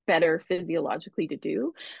better physiologically to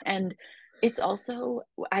do. And it's also,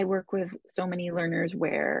 I work with so many learners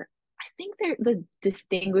where I think the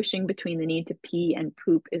distinguishing between the need to pee and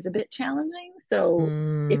poop is a bit challenging. So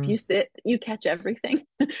if Mm, you sit, you catch everything.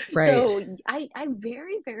 right. So I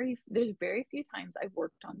there's very few times I've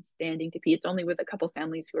worked on standing to pee. It's only with a couple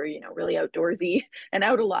families who are, really outdoorsy and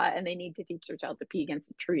out a lot and they need to teach their child to pee against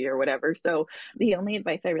a tree or whatever. So the only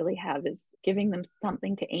advice I really have is giving them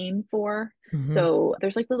something to aim for. Hmm. So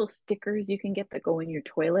there's like little stickers you can get that go in your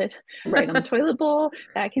toilet, right on the toilet bowl.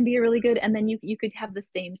 That can be really good. And then you could have the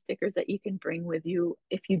same stickers that you can bring with you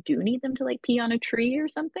if you do need them to like pee on a tree or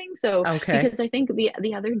something. So Okay. because I think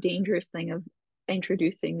the other dangerous thing of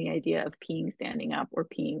introducing the idea of peeing standing up or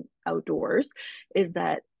peeing outdoors is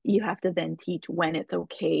that you have to then teach when it's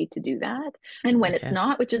okay to do that and when it's Okay.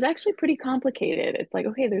 not, which is actually pretty complicated. It's like,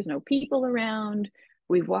 okay, there's no people around.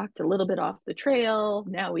 We've walked a little bit off the trail.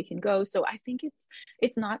 Now we can go. So I think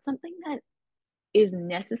it's not something that is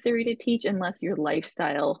necessary to teach unless your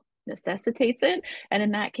lifestyle necessitates it. And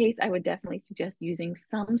in that case, I would definitely suggest using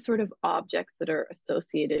some sort of objects that are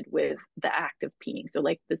associated with the act of peeing. So,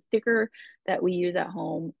 like the sticker that we use at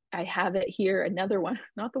home, I have it here, another one,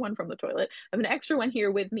 not the one from the toilet. I have an extra one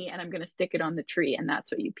here with me, and I'm going to stick it on the tree, and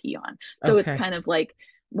that's what you pee on. So, it's Okay. kind of like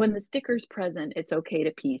when the sticker's present, it's okay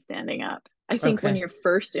to pee standing up. I think when Okay. you're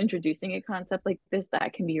first introducing a concept like this,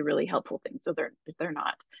 that can be a really helpful thing. So they're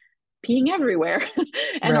not peeing everywhere.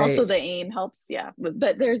 And also Right. the aim helps, yeah,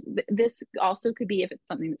 but there's this also could be if it's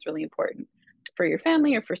something that's really important for your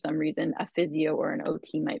family or for some reason a physio or an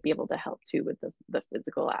OT might be able to help too with the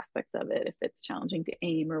physical aspects of it if it's challenging to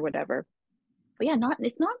aim or whatever. But yeah, not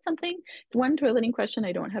it's not something, it's one toileting question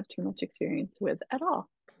I don't have too much experience with at all.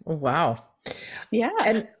 Oh, wow. Yeah.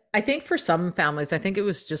 And I think for some families, I think it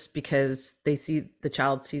was just because the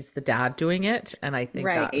child sees the dad doing it. And I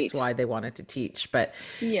think that's Right. why they wanted to teach. But,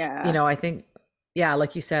 Yeah. I think, yeah,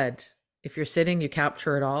 like you said, if you're sitting, you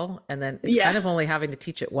capture it all. And then it's Yeah, kind of only having to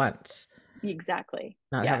teach it once, exactly.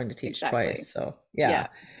 not Yeah, having to teach twice. exactly. So, Yeah. yeah.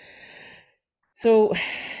 So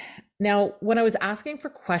now when I was asking for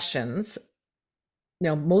questions,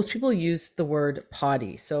 most people use the word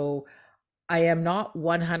potty. So I am not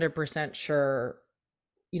 100% sure,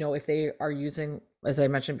 if they are using, as I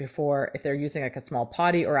mentioned before, if they're using like a small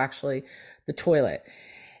potty or actually the toilet.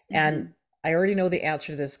 And Hmm. I already know the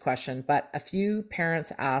answer to this question, but a few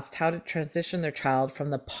parents asked how to transition their child from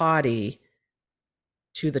the potty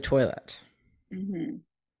to the toilet. Hmm.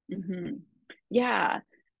 Hmm. Yeah.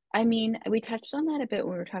 I mean, we touched on that a bit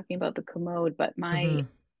when we were talking about the commode, but Hmm.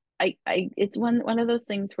 it's one of those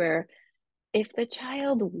things where if the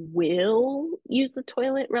child will use the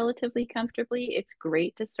toilet relatively comfortably, it's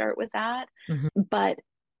great to start with that. Hmm. But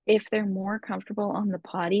if they're more comfortable on the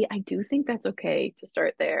potty, I do think that's okay to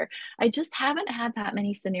start there. I just haven't had that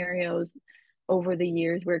many scenarios over the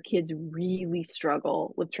years where kids really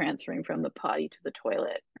struggle with transferring from the potty to the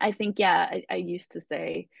toilet. I think, yeah, I used to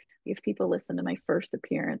say, if people listen to my first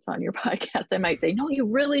appearance on your podcast, I might say, no, you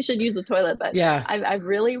really should use the toilet. But Yeah. I've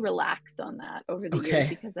really relaxed on that over the years Okay.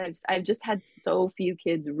 because I've just had so few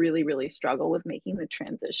kids really, really struggle with making the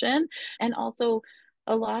transition. And also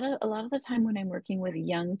a lot of the time when I'm working with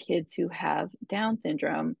young kids who have Down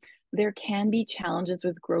syndrome, there can be challenges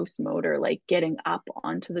with gross motor, like getting up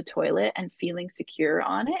onto the toilet and feeling secure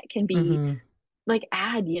on it can be Hmm. like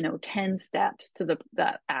add 10 steps to the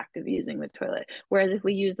act of using the toilet, whereas if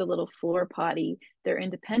we use a little floor potty, their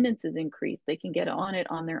independence is increased, they can get on it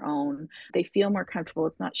on their own, they feel more comfortable,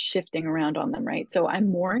 it's not shifting around on them, right? So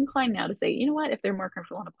I'm more inclined now to say, you know what, if they're more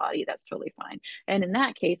comfortable on a potty, that's totally fine. And in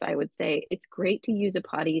that case, I would say it's great to use a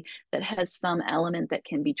potty that has some element that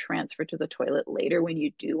can be transferred to the toilet later when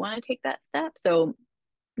you do want to take that step. So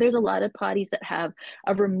There's a lot of potties that have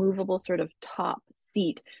a removable sort of top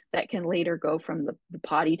seat that can later go from the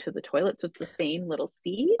potty to the toilet. So it's the same little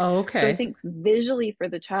seat. Oh, So I okay. think visually for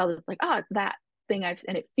the child, it's like, oh, it's that thing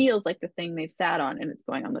and it feels like the thing they've sat on and it's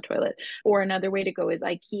going on the toilet. Or another way to go is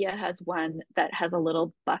IKEA has one that has a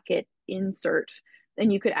little bucket insert,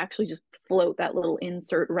 and you could actually just float that little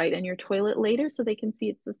insert right in your toilet later so they can see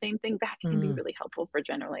it's the same thing. That can be Mm. really helpful for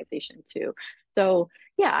generalization too. So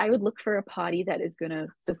yeah, I would look for a potty that is going to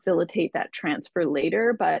facilitate that transfer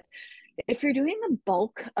later. But if you're doing the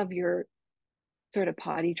bulk of your sort of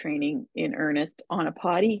potty training in earnest on a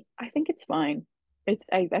potty, I think it's fine.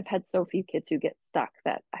 I've had so few kids who get stuck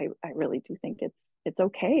that I really do think it's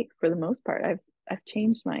okay for the most part. I've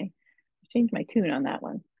changed my tune on that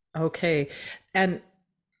one. Okay. And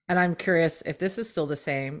I'm curious if this is still the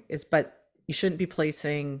same, but you shouldn't be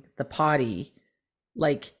placing the potty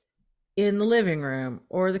like in the living room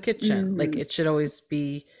or the kitchen. Like Mm-hmm. it should always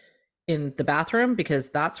be in the bathroom because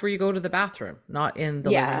that's where you go to the bathroom, not in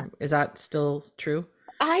the living Yeah, room. Is that still true?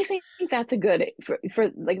 I think that's a good for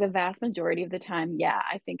like the vast majority of the time. Yeah,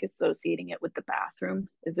 I think associating it with the bathroom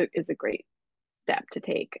is a great step to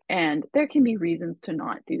take. And there can be reasons to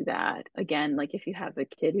not do that. Again, like if you have a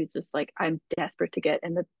kid who's just like, I'm desperate to get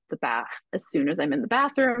in the bath as soon as I'm in the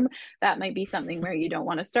bathroom, that might be something where you don't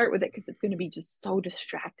want to start with it because it's going to be just so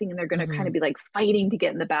distracting and they're going to kind Hmm. of be like fighting to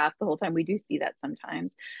get in the bath the whole time. We do see that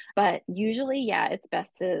sometimes. But usually, yeah, it's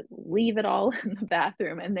best to leave it all in the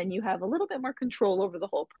bathroom and then you have a little bit more control over the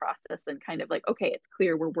whole process and kind of like, okay, it's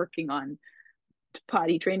clear we're working on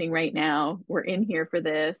potty training right now. We're in here for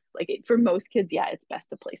this. Like for most kids, yeah, it's best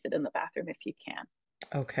to place it in the bathroom if you can.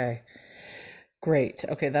 Okay. Great.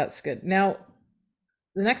 Okay, that's good. Now,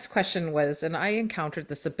 the next question was, and I encountered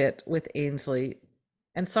this a bit with Ainsley,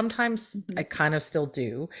 and sometimes Mm-hmm. I kind of still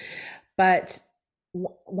do, but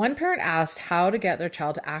one parent asked how to get their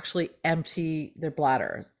child to actually empty their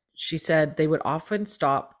bladder. She said they would often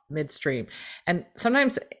stop midstream. And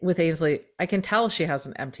sometimes with Ainsley, I can tell she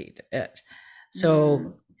hasn't emptied it.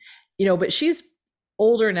 Mm, So, but she's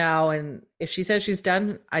older now. And if she says she's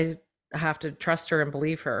done, I have to trust her and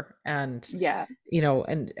believe her. And, yeah.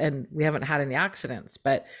 and we haven't had any accidents.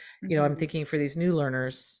 But, I'm Mm-hmm. thinking for these new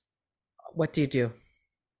learners, what do you do?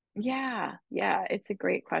 Yeah, yeah, it's a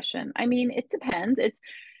great question. I mean, it depends. It's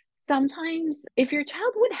sometimes if your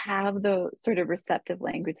child would have the sort of receptive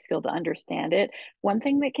language skill to understand it, one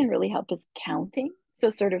thing that can really help is counting. So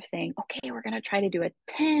sort of saying, okay, we're going to try to do a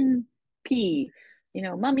 10p.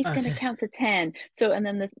 Mommy's going to Okay. count to 10. So, and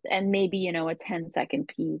then this, and maybe, a 10-second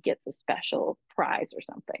P gets a special prize or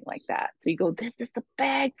something like that. So you go, this is the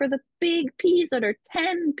bag for the big P's that are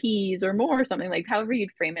 10 P's or more, or something like however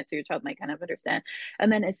you'd frame it so your child might kind of understand. And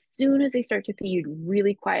then as soon as they start to pee, you'd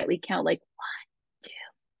really quietly count like 1, 2,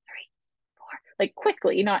 3, 4, like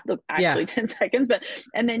quickly, not Yeah. actually 10 seconds, but,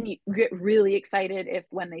 and then you get really excited if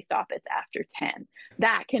when they stop, it's after 10.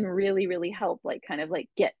 That can really, really help, like kind of like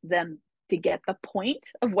get them to get the point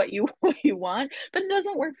of what you want, but it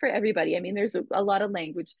doesn't work for everybody. I mean, there's a lot of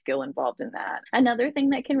language skill involved in that. Another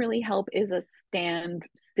thing that can really help is a stand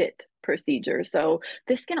sit procedure. So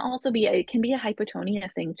this can also be it can be a hypotonia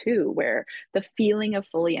thing too, where the feeling of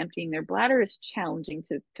fully emptying their bladder is challenging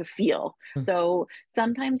to feel. So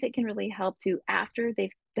sometimes it can really help to, after they've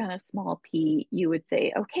done a small pee, you would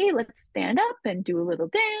say, okay, let's stand up and do a little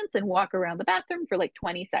dance and walk around the bathroom for like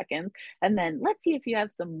 20 seconds. And then let's see if you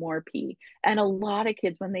have some more pee. And a lot of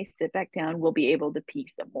kids, when they sit back down, will be able to pee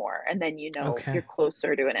some more. And then, you're Okay.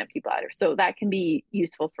 closer to an empty bladder. So that can be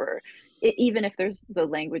useful for it, even if there's the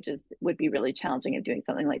languages would be really challenging of doing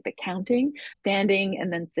something like the counting, standing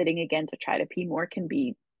and then sitting again to try to pee more can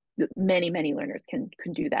be many learners can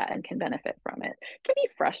do that and can benefit from it. It can be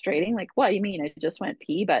frustrating, like, what do you mean I just went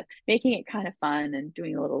pee? But making it kind of fun and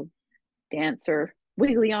doing a little dance or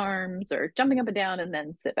wiggly arms or jumping up and down and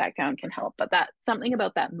then sit back down can help. But that something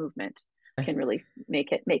about that movement can really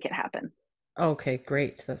make it happen. Okay,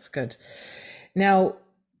 great. That's good. Now,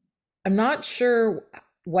 I'm not sure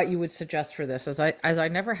what you would suggest for this, as I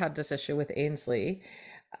never had this issue with Ainsley,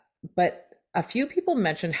 but a few people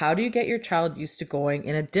mentioned how do you get your child used to going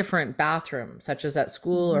in a different bathroom, such as at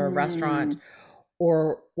school or a restaurant, Mm-hmm.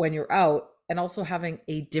 or when you're out, and also having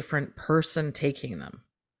a different person taking them,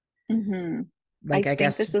 Mm-hmm. like I I think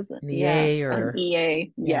guess this is, an yeah, EA an or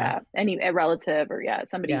EA, yeah, yeah, any a relative or yeah,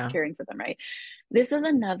 somebody who's yeah. caring for them, right? This is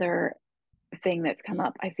another thing that's come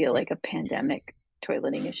up. I feel like a pandemic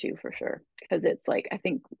toileting issue for sure, because it's like I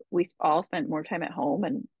think we all spent more time at home,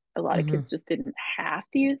 and a lot of Hmm. kids just didn't have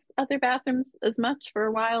to use other bathrooms as much for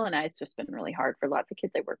a while, and it's just been really hard for lots of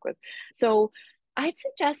kids I work with. So I'd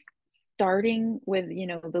suggest starting with,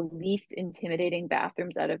 the least intimidating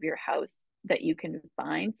bathrooms out of your house that you can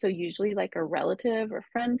find. So usually like a relative or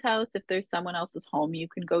friend's house, if there's someone else's home you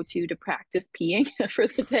can go to practice peeing for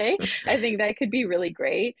the day, I think that could be really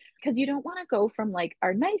great, because you don't want to go from like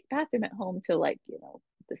our nice bathroom at home to like,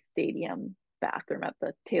 the stadium bathroom at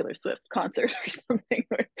the Taylor Swift concert or something,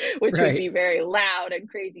 which would be Right. very loud and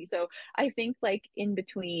crazy. So I think like in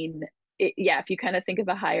between yeah, if you kind of think of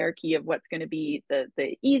a hierarchy of what's going to be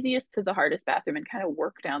the easiest to the hardest bathroom and kind of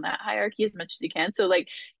work down that hierarchy as much as you can. So like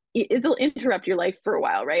it'll interrupt your life for a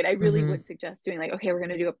while, right? I really Mm-hmm. would suggest doing like, okay, we're going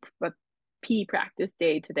to do a pee practice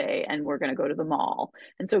day today and we're going to go to the mall.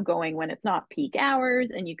 And so going when it's not peak hours,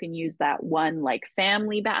 and you can use that one like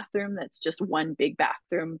family bathroom that's just one big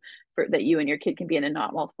bathroom that you and your kid can be in and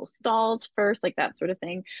not multiple stalls first, like that sort of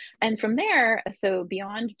thing. And from there, so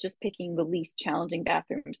beyond just picking the least challenging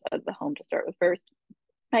bathrooms of the home to start with first,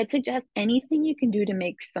 I'd suggest anything you can do to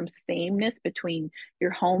make some sameness between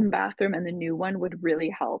your home bathroom and the new one would really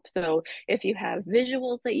help. So if you have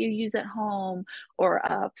visuals that you use at home, or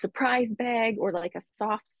a surprise bag, or like a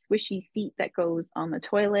soft swishy seat that goes on the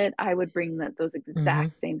toilet, I would bring those Mm-hmm.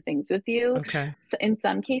 exact same things with you. Okay. So in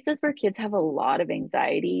some cases where kids have a lot of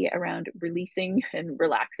anxiety around releasing and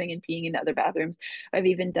relaxing and peeing in other bathrooms, I've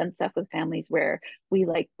even done stuff with families where we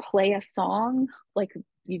like play a song, like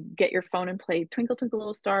you get your phone and play Twinkle Twinkle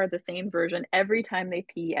Little Star, the same version every time they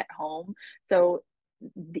pee at home. So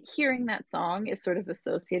hearing that song is sort of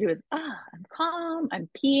associated with, I'm calm, I'm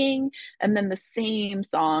peeing. And then the same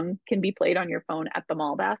song can be played on your phone at the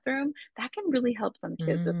mall bathroom. That can really help some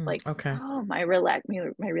kids. It's like, Okay. oh, my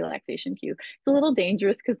relaxation cue. It's a little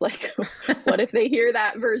dangerous because like what if they hear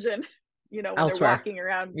that version, when they're Elsewhere. walking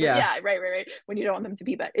around? But Yeah. yeah, right. When you don't want them to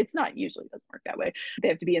be, but it's not usually doesn't work that way. They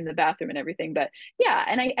have to be in the bathroom and everything. But yeah,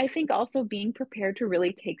 and I think also being prepared to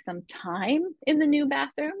really take some time in the new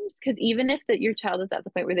bathrooms, because even if your child is at the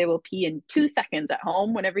point where they will pee in 2 seconds at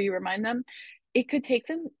home whenever you remind them, it could take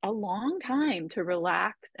them a long time to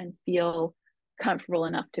relax and feel comfortable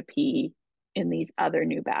enough to pee in these other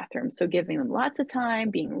new bathrooms. So giving them lots of time,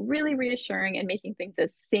 being really reassuring, and making things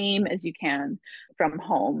as same as you can from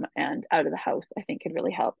home and out of the house, I think could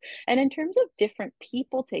really help. And in terms of different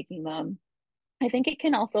people taking them, I think it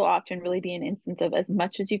can also often really be an instance of, as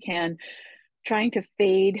much as you can, trying to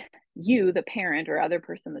fade you, the parent or other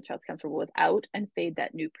person the child's comfortable with, out and fade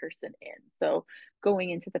that new person in. So going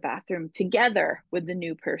into the bathroom together with the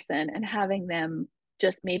new person and having them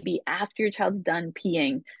just maybe after your child's done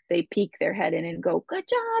peeing, they peek their head in and go, good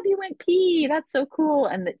job, you went pee. That's so cool.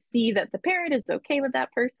 And that see that the parent is okay with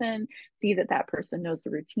that person, see that that person knows the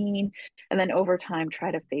routine. And then over time, try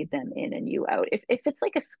to fade them in and you out. If it's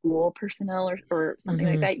like a school personnel or something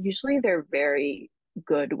like Mm-hmm. that, usually they're very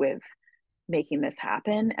good with making this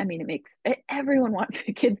happen. I mean, everyone wants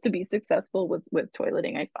kids to be successful with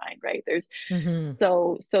toileting, I find, right? There's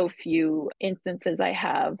Mm-hmm. so few instances I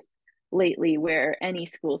have lately where any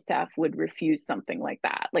school staff would refuse something like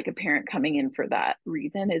that. Like a parent coming in for that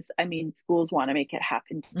reason is, I mean, schools want to make it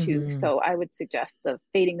happen too. Mm-hmm. So I would suggest the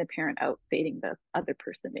fading the parent out, fading the other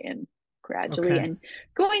person in gradually, Okay. and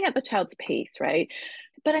going at the child's pace, right?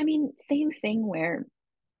 But I mean, same thing where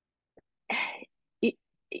it,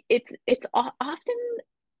 it's often,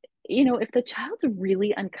 if the child's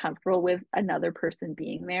really uncomfortable with another person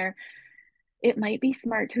being there, it might be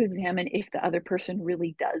smart to examine if the other person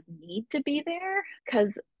really does need to be there.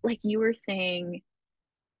 Because like you were saying,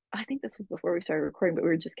 I think this was before we started recording, but we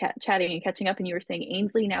were just chatting and catching up, and you were saying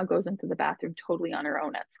Ainsley now goes into the bathroom totally on her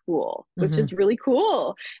own at school, which Mm-hmm. is really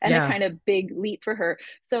cool and a Yeah. kind of big leap for her.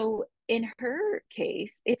 So in her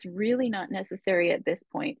case, it's really not necessary at this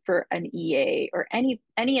point for an EA or any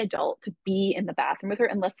adult to be in the bathroom with her,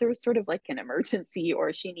 unless there was sort of like an emergency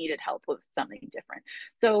or she needed help with something different.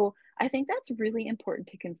 So I think that's really important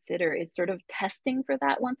to consider, is sort of testing for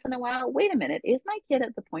that once in a while. Wait a minute, is my kid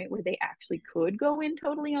at the point where they actually could go in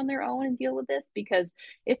totally on their own and deal with this? Because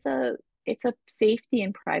it's a safety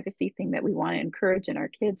and privacy thing that we want to encourage in our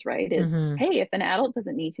kids, right? Is, Mm-hmm. hey, if an adult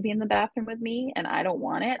doesn't need to be in the bathroom with me and I don't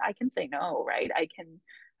want it, I can say no, right? I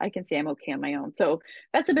can say I'm okay on my own. So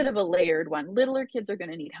that's a bit of a layered one. Littler kids are going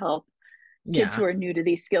to need help. Kids Yeah. who are new to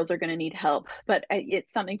these skills are going to need help, but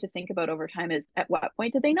it's something to think about over time, is at what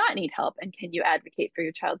point do they not need help, and can you advocate for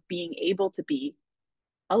your child being able to be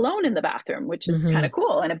alone in the bathroom, which is kind Mm-hmm. of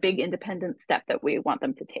cool and a big independent step that we want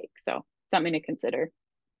them to take. So something to consider.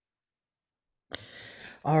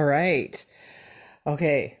 All right.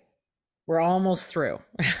 Okay. We're almost through.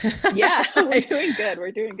 Yeah, we're I, doing good.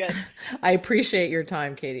 We're doing good. I appreciate your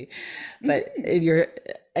time, Katie, but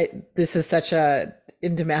Mm-hmm. this is such a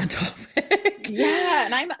in demand topic. Yeah,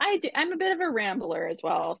 and I'm a bit of a rambler as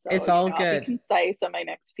well, It's so all I'll be good. concise on my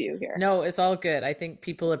next few here. No, it's all good. I think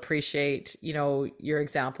people appreciate, your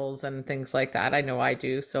examples and things like that. I know I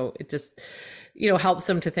do. So it just, helps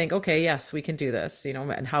them to think, okay, yes, we can do this,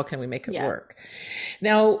 and how can we make it Yeah. work?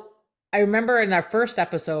 Now, I remember in our first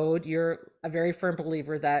episode, you're a very firm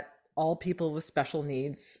believer that all people with special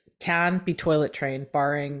needs can be toilet trained,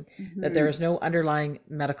 barring that there Hmm. is no underlying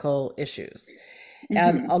medical issues.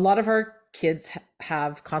 And Hmm. a lot of our kids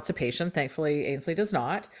have constipation. Thankfully, Ainsley does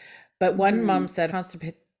not. But one Hmm. mom said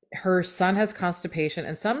her son has constipation,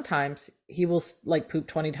 and sometimes he will like poop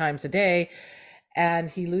 20 times a day, and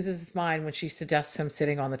he loses his mind when she suggests him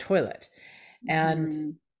sitting on the toilet. And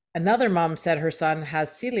Hmm. another mom said her son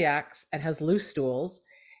has celiacs and has loose stools,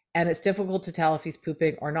 and it's difficult to tell if he's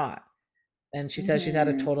pooping or not. And she says she's had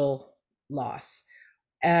a Hmm. total loss.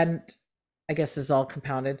 And I guess this is all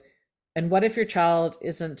compounded. And what if your child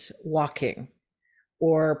isn't walking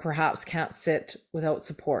or perhaps can't sit without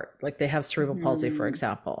support, like they have cerebral palsy, for Hmm.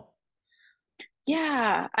 example?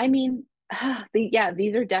 Yeah, I mean, yeah,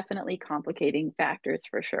 these are definitely complicating factors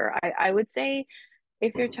for sure. I would say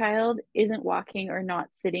if your child isn't walking or not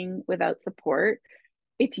sitting without support,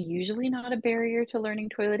 it's usually not a barrier to learning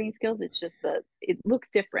toileting skills. It's just that it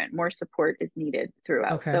looks different. More support is needed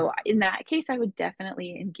throughout. Okay. So, in that case, I would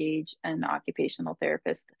definitely engage an occupational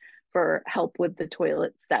therapist for help with the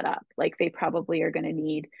toilet setup. Like, they probably are going to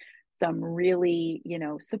need some really,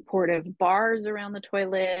 supportive bars around the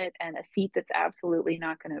toilet and a seat that's absolutely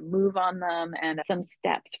not going to move on them, and some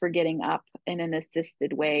steps for getting up in an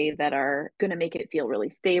assisted way that are going to make it feel really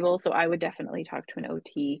stable. So, I would definitely talk to an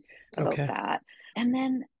OT about Okay. that. And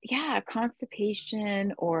then, yeah,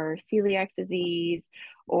 constipation or celiac disease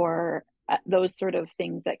or those sort of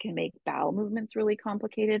things that can make bowel movements really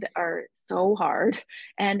complicated are so hard.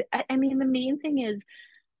 And I mean, the main thing is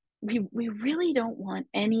we really don't want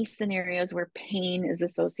any scenarios where pain is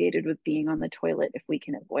associated with being on the toilet if we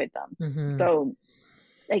can avoid them. Mm-hmm. So,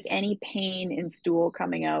 like any pain in stool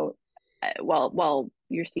coming out while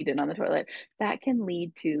you're seated on the toilet, that can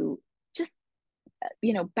lead to just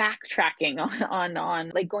backtracking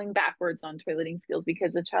on like going backwards on toileting skills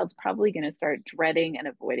because the child's probably going to start dreading and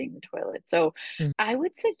avoiding the toilet. So I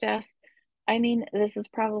would suggest, I mean, this is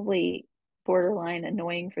probably borderline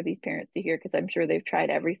annoying for these parents to hear because I'm sure they've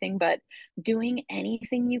tried everything, but doing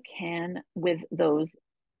anything you can with those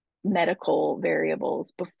medical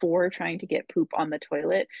variables before trying to get poop on the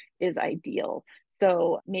toilet is ideal.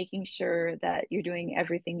 So, making sure that you're doing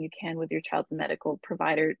everything you can with your child's medical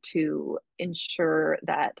provider to ensure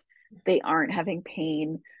that they aren't having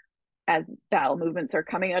pain as bowel movements are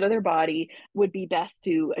coming out of their body would be best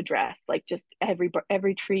to address. Like, just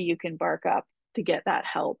every tree you can bark up to get that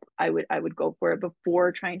help, I would go for it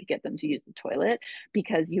before trying to get them to use the toilet,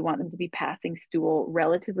 because you want them to be passing stool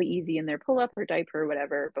relatively easy in their pull-up or diaper or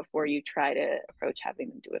whatever before you try to approach having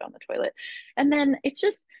them do it on the toilet. And then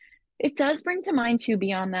it does bring to mind too,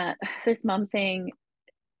 beyond that, this mom saying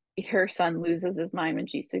her son loses his mind when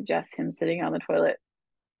she suggests him sitting on the toilet.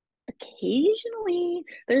 Occasionally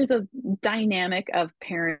there's a dynamic of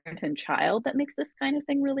parent and child that makes this kind of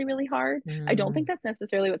thing really, really hard. I don't think Mm-hmm. that's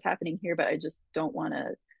necessarily what's happening here, but I just don't want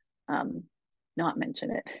to um, not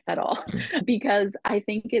mention it at all because I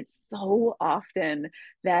think it's so often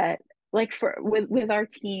that, like, for with our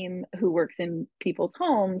team who works in people's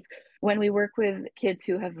homes, when we work with kids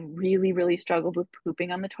who have really, really struggled with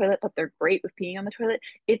pooping on the toilet but they're great with peeing on the toilet,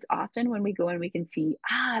 it's often when we go and we can see,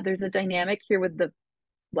 there's a dynamic here with the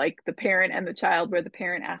parent and the child, where the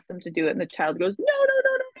parent asks them to do it and the child goes, no, no,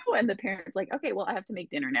 no, no, no, and the parent's like, okay, well, I have to make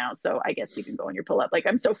dinner now, so I guess you can go on your pull up. Like,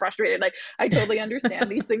 I'm so frustrated. Like, I totally understand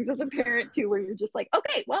these things as a parent too, where you're just like,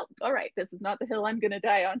 okay, well, all right, this is not the hill I'm gonna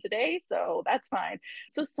die on today, so that's fine.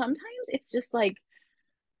 So sometimes it's just like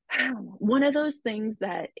one of those things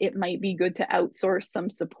that it might be good to outsource some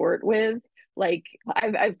support with. Like,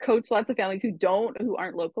 I've coached lots of families who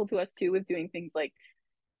aren't local to us too, with doing things like,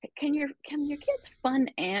 can your kid's fun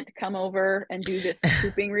aunt come over and do this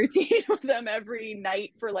pooping routine with them every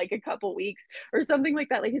night for like a couple weeks or something like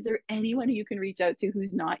that? Like, is there anyone you can reach out to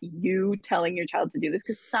who's not you telling your child to do this?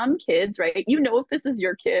 Because some kids, right, if this is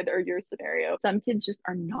your kid or your scenario, some kids just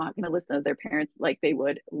are not going to listen to their parents like they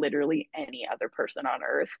would literally any other person on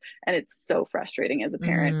earth, and it's so frustrating as a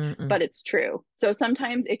parent, Mm-mm. but it's true. So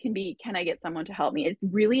sometimes it can be, can I get someone to help me?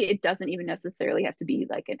 It doesn't even necessarily have to be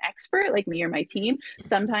like an expert like me or my team.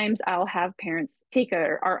 Sometimes I'll have parents take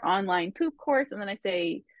our online poop course, and then I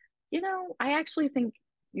say, I actually think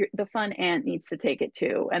the fun aunt needs to take it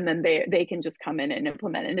too, and then they can just come in and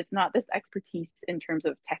implement it. And it's not this expertise in terms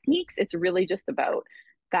of techniques, it's really just about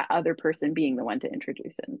that other person being the one to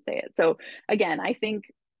introduce it and say it. So again, I think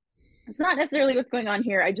it's not necessarily what's going on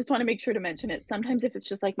here. I just want to make sure to mention it. Sometimes if it's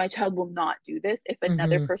just like my child will not do this, if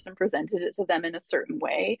another person presented it to them in a certain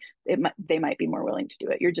way, they might be more willing to do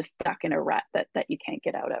it. You're just stuck in a rut that you can't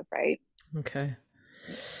get out of, right? Okay.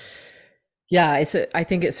 Yeah, I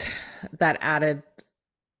think it's that added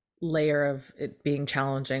layer of it being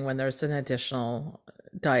challenging when there's an additional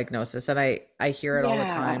diagnosis. And I hear it all the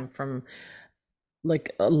time from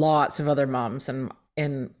like lots of other moms and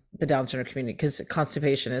in the Down syndrome community, because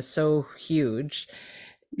constipation is so huge,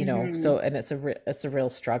 you know, so, and it's a real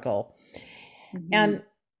struggle. And,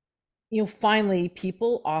 you know, finally,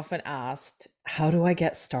 people often asked, how do I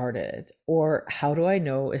get started? Or how do I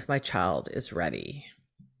know if my child is ready?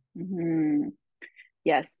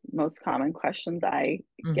 Yes, most common questions I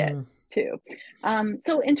get too.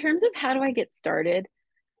 So in terms of how do I get started,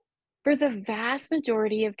 for the vast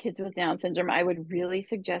majority of kids with Down syndrome, I would really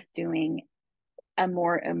suggest doing a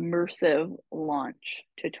more immersive launch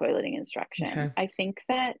to toileting instruction. Okay. I think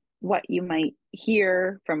that what you might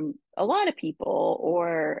hear from a lot of people,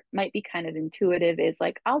 or might be kind of intuitive, is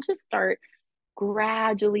like, I'll just start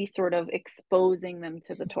gradually sort of exposing them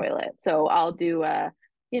to the toilet. So I'll do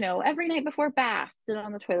every night before bath, sit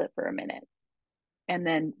on the toilet for a minute and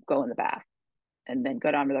then go in the bath and then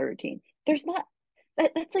go down to the routine. There's nothing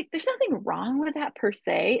wrong with that per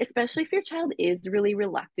se, especially if your child is really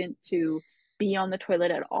reluctant to be on the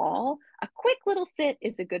toilet at all. A quick little sit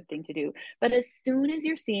is a good thing to do. But as soon as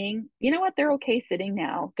you're seeing, you know what, they're okay sitting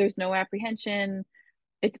now, there's no apprehension,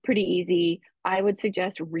 it's pretty easy, I would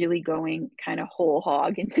suggest really going kind of whole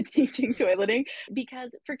hog into teaching toileting,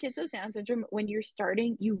 because for kids with Down syndrome, when you're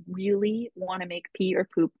starting, you really want to make pee or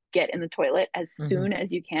poop get in the toilet as soon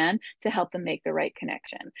as you can to help them make the right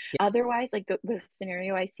connection. Yeah. Otherwise, like the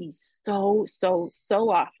scenario I see so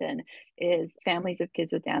often is families of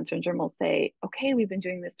kids with Down syndrome will say, okay, we've been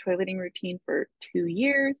doing this toileting routine for 2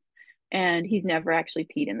 years and he's never actually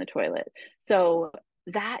peed in the toilet. So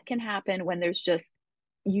that can happen when there's just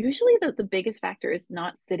usually the biggest factor is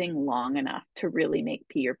not sitting long enough to really make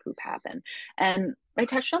pee or poop happen. And I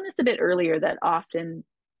touched on this a bit earlier, that often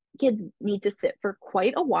kids need to sit for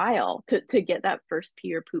quite a while to get that first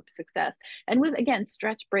pee or poop success. And with, again,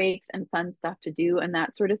 stretch breaks and fun stuff to do and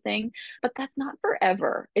that sort of thing. But that's not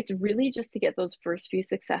forever. It's really just to get those first few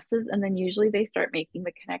successes. And then usually they start making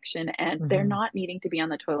the connection and they're not needing to be on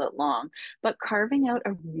the toilet long. But carving out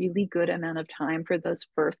a really good amount of time for those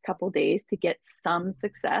first couple days to get some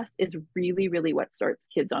success is really, really what starts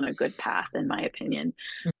kids on a good path, in my opinion.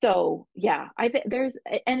 So yeah, I think there's,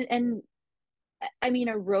 and I mean,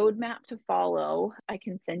 a roadmap to follow. I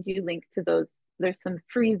can send you links to those. There's some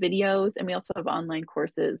free videos, and we also have online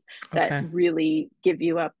courses that really give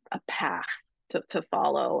you a path to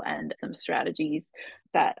follow, and some strategies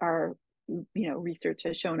that are, research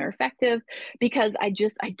has shown are effective. Because I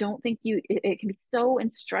don't think it can be so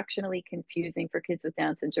instructionally confusing for kids with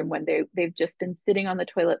Down syndrome when they've just been sitting on the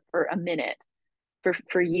toilet for a minute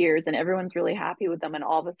for years and everyone's really happy with them, and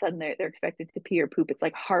all of a sudden they're expected to pee or poop. It's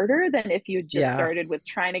like harder than if you just started with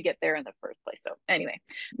trying to get there in the first place. So anyway,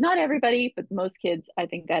 not everybody, but most kids, I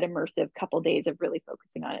think that immersive couple days of really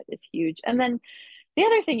focusing on it is huge. And then the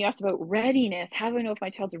other thing you asked about readiness, how do I know if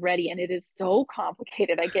my child's ready? And it is so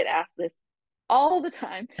complicated. I get asked this all the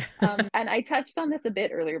time. And I touched on this a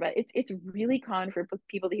bit earlier, but it's really common for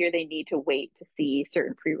people to hear they need to wait to see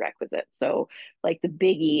certain prerequisites. So like the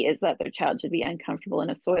biggie is that their child should be uncomfortable in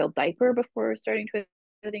a soiled diaper before starting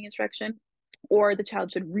toileting instruction, or the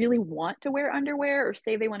child should really want to wear underwear, or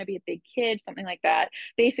say they want to be a big kid, something like that.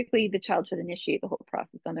 Basically, the child should initiate the whole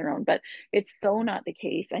process on their own, but it's so not the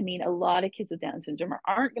case. I mean, a lot of kids with Down syndrome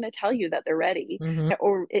aren't going to tell you that they're ready,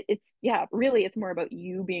 or really, it's more about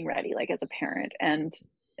you being ready, like as a parent, and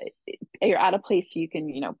you're at a place you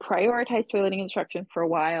can, prioritize toileting instruction for a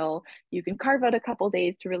while. You can carve out a couple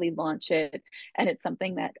days to really launch it, and it's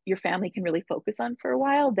something that your family can really focus on for a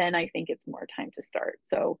while. Then I think it's more time to start.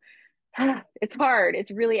 So it's hard.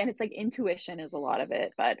 It's really, and it's like intuition is a lot of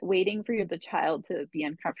it, but waiting for the child to be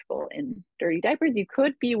uncomfortable in dirty diapers, you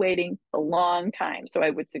could be waiting a long time. So I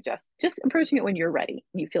would suggest just approaching it when you're ready.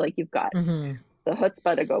 You feel like you've got the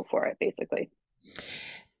chutzpah to go for it, basically.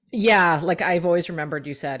 Yeah. Like I've always remembered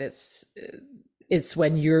you said it's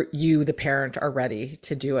when you, the parent, are ready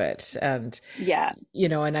to do it. And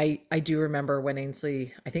and I do remember when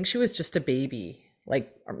Ainsley, I think she was just a baby,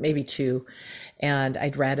 like, or maybe 2. And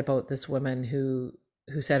I'd read about this woman who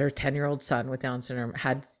said her 10-year-old son with Down syndrome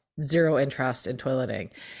had zero interest in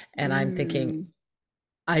toileting. And I'm thinking,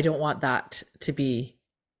 I don't want that to be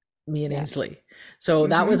me and Ainsley. So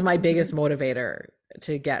that was my biggest motivator.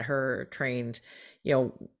 to get her trained, you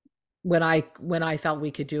know, when I felt we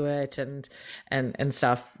could do it and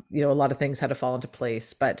stuff, you know, a lot of things had to fall into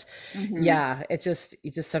place. But yeah, it's just,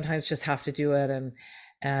 you just sometimes just have to do it.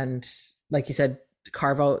 And like you said,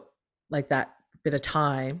 carve out like that bit of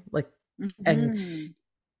time, like, and,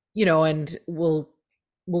 you know, and we'll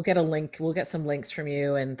get a link, we'll get some links from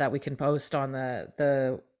you and that we can post on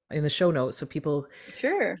the in the show notes so people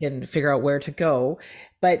Sure. can figure out where to go.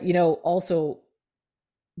 But, you know, also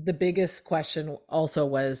the biggest question also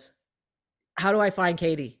was, how do I find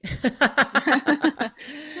Katie? Aw,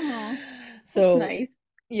 that's So, nice.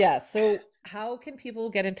 yeah. So, how can people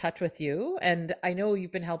get in touch with you? And I know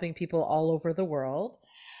you've been helping people all over the world,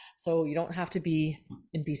 so you don't have to be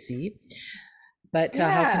in BC. But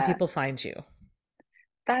how can Yeah. people find you?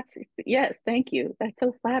 That's yes, thank you. That's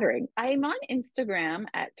so flattering. I'm on Instagram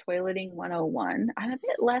at toileting101. I'm a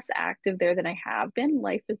bit less active there than I have been.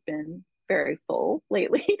 Life has been very full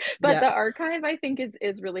lately, but Yeah. the archive I think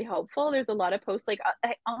is really helpful. There's a lot of posts like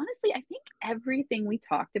honestly, I think everything we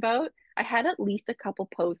talked about, I had at least a couple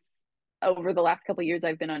posts over the last couple years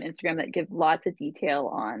I've been on Instagram that give lots of detail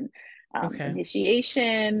on Okay.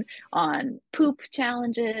 initiation, on poop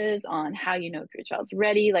challenges, on how you know if your child's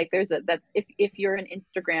ready. Like there's a that's if you're an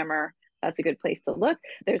Instagrammer, that's a good place to look.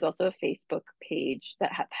 There's also a Facebook page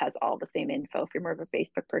that has all the same info if you're more of a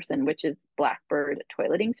Facebook person, which is Blackbird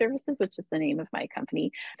Toileting Services, which is the name of my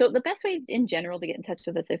company. So the best way in general to get in touch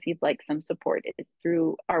with us if you'd like some support is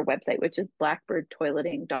through our website, which is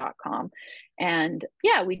blackbirdtoileting.com. And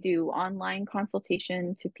yeah, we do online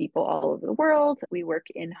consultation to people all over the world. We work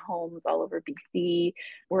in homes all over BC.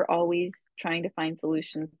 We're always trying to find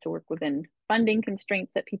solutions to work within funding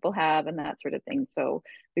constraints that people have and that sort of thing. So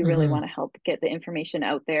we really Mm-hmm. want to help get the information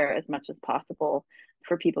out there as much as possible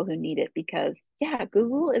for people who need it because yeah,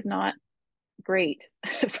 Google is not great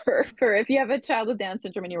for if you have a child with Down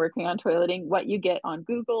syndrome and you're working on toileting, what you get on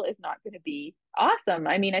Google is not going to be awesome.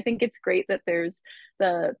 I mean, I think it's great that there's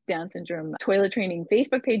the Down syndrome toilet training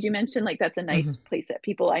Facebook page you mentioned. Like that's a Mm-hmm. nice place that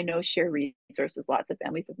people I know share resources. Lots of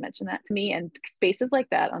families have mentioned that to me, and spaces like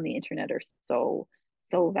that on the internet are so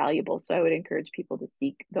valuable. So I would encourage people to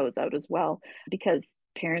seek those out as well because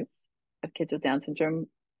parents of kids with Down syndrome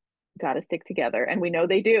got to stick together, and we know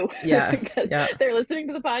they do Yeah. because Yeah. they're listening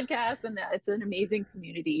to the podcast, and it's an amazing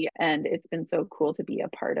community, and it's been so cool to be a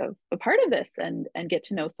part of this and get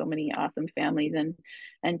to know so many awesome families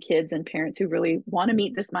and kids and parents who really want to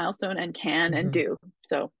meet this milestone and can and Mm-hmm. do.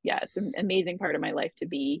 So yeah, it's an amazing part of my life to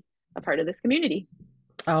be a part of this community.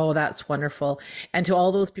 Oh, that's wonderful. And to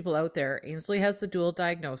all those people out there, Ainsley has the dual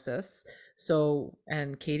diagnosis. So,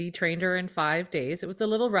 and Katie trained her in 5 days. It was a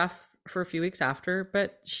little rough for a few weeks after,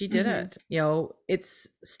 but she did Mm-hmm. it. You know, it's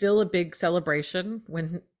still a big celebration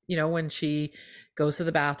when, you know, when she goes to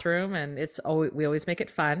the bathroom and it's always, we always make it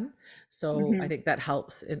fun. So I Mm-hmm. think that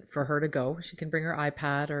helps for her to go. She can bring her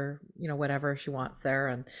iPad or, you know, whatever she wants there.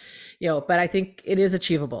 And, you know, but I think it is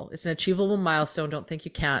achievable. It's an achievable milestone. Don't think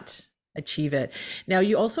you can't achieve it. Now,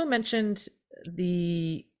 you also mentioned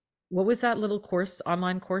the what was that little course,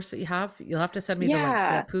 online course that you have? You'll have to send me the link.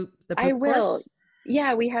 Yeah, The I poop will. course.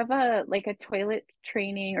 Yeah, we have a like a toilet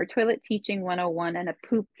training or toilet teaching 101 and a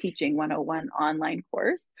poop teaching 101 online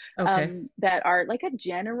course Okay. that are like a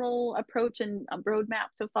general approach and a roadmap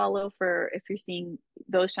to follow for if you're seeing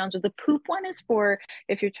those challenges. The poop one is for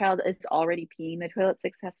if your child is already peeing the toilet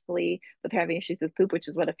successfully, but they're having issues with poop, which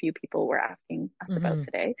is what a few people were asking us about Mm-hmm.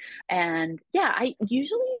 today. And yeah, I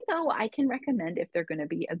usually though I can recommend if they're going to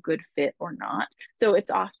be a good fit or not. So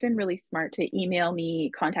it's often really smart to email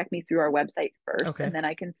me, contact me through our website first, Okay. and then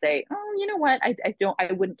I can say, oh, you know what,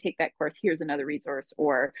 I wouldn't take that course. Here's another resource,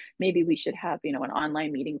 or maybe we should have, an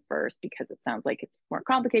online meeting first because it sounds like it's more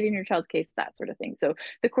complicated in your child's case, that sort of thing. So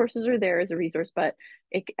the courses are there as a resource, but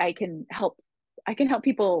I can help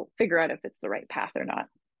people figure out if it's the right path or not.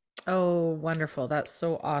 Oh, wonderful. That's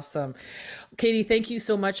so awesome. Katie, thank you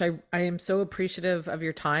so much. I am so appreciative of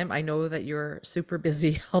your time. I know that you're super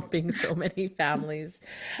busy helping so many families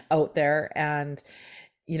out there. And,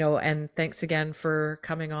 you know, and thanks again for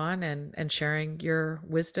coming on and sharing your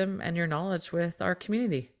wisdom and your knowledge with our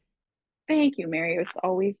community. Thank you, Mary. It's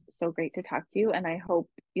always so great to talk to you, and I hope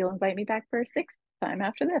you'll invite me back for a sixth time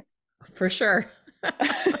after this. For sure.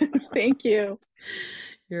 Thank you.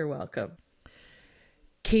 You're welcome.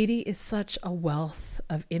 Katie is such a wealth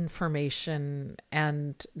of information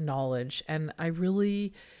and knowledge, and I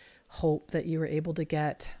really hope that you were able to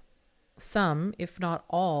get some, if not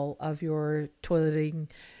all, of your toileting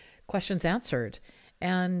questions answered.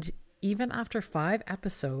 And even after 5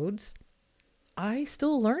 episodes, I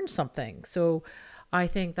still learned something. So I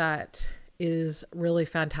think that is really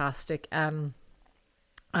fantastic. And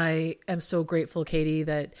I am so grateful, Katie,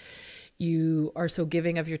 that you are so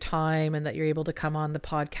giving of your time and that you're able to come on the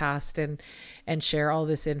podcast and share all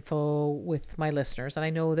this info with my listeners. And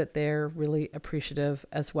I know that they're really appreciative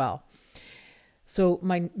as well. So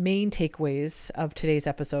my main takeaways of today's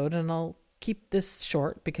episode, and I'll keep this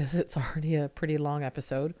short because it's already a pretty long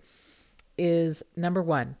episode, is number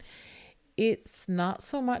one, it's not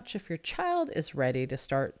so much if your child is ready to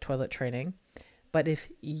start toilet training, but if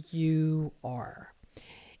you are.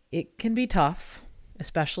 It can be tough,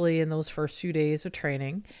 especially in those first few days of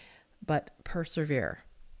training, but persevere.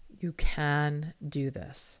 You can do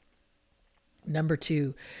this. Number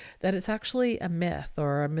two, that it's actually a myth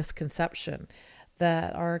or a misconception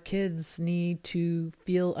that our kids need to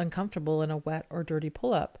feel uncomfortable in a wet or dirty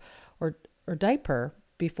pull-up or diaper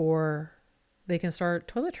before they can start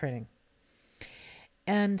toilet training.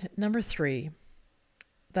 And number three,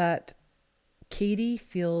 that Katie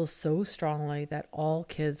feels so strongly that all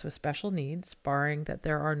kids with special needs, barring that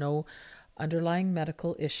there are no underlying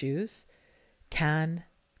medical issues, can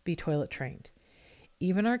be toilet trained.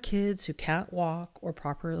 Even our kids who can't walk or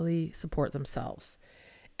properly support themselves,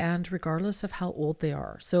 and regardless of how old they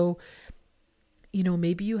are. So,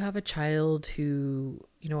 maybe you have a child who,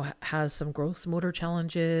 has some gross motor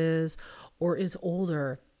challenges or is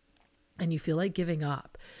older and you feel like giving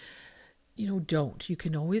up. Don't. You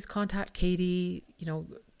can always contact Katie,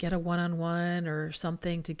 get a one-on-one or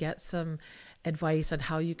something to get some advice on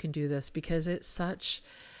how you can do this, because it's such,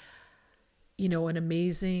 an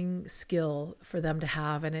amazing skill for them to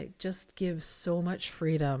have. And it just gives so much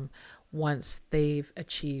freedom once they've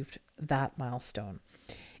achieved that milestone.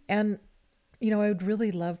 And, I would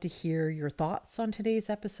really love to hear your thoughts on today's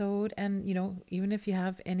episode. And, even if you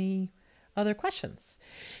have any other questions,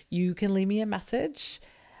 you can leave me a message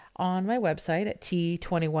on my website at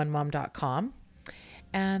T21Mom.com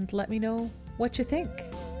and let me know what you think.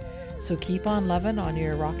 So keep on loving on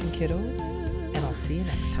your rockin' kiddos, and I'll see you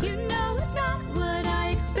next time.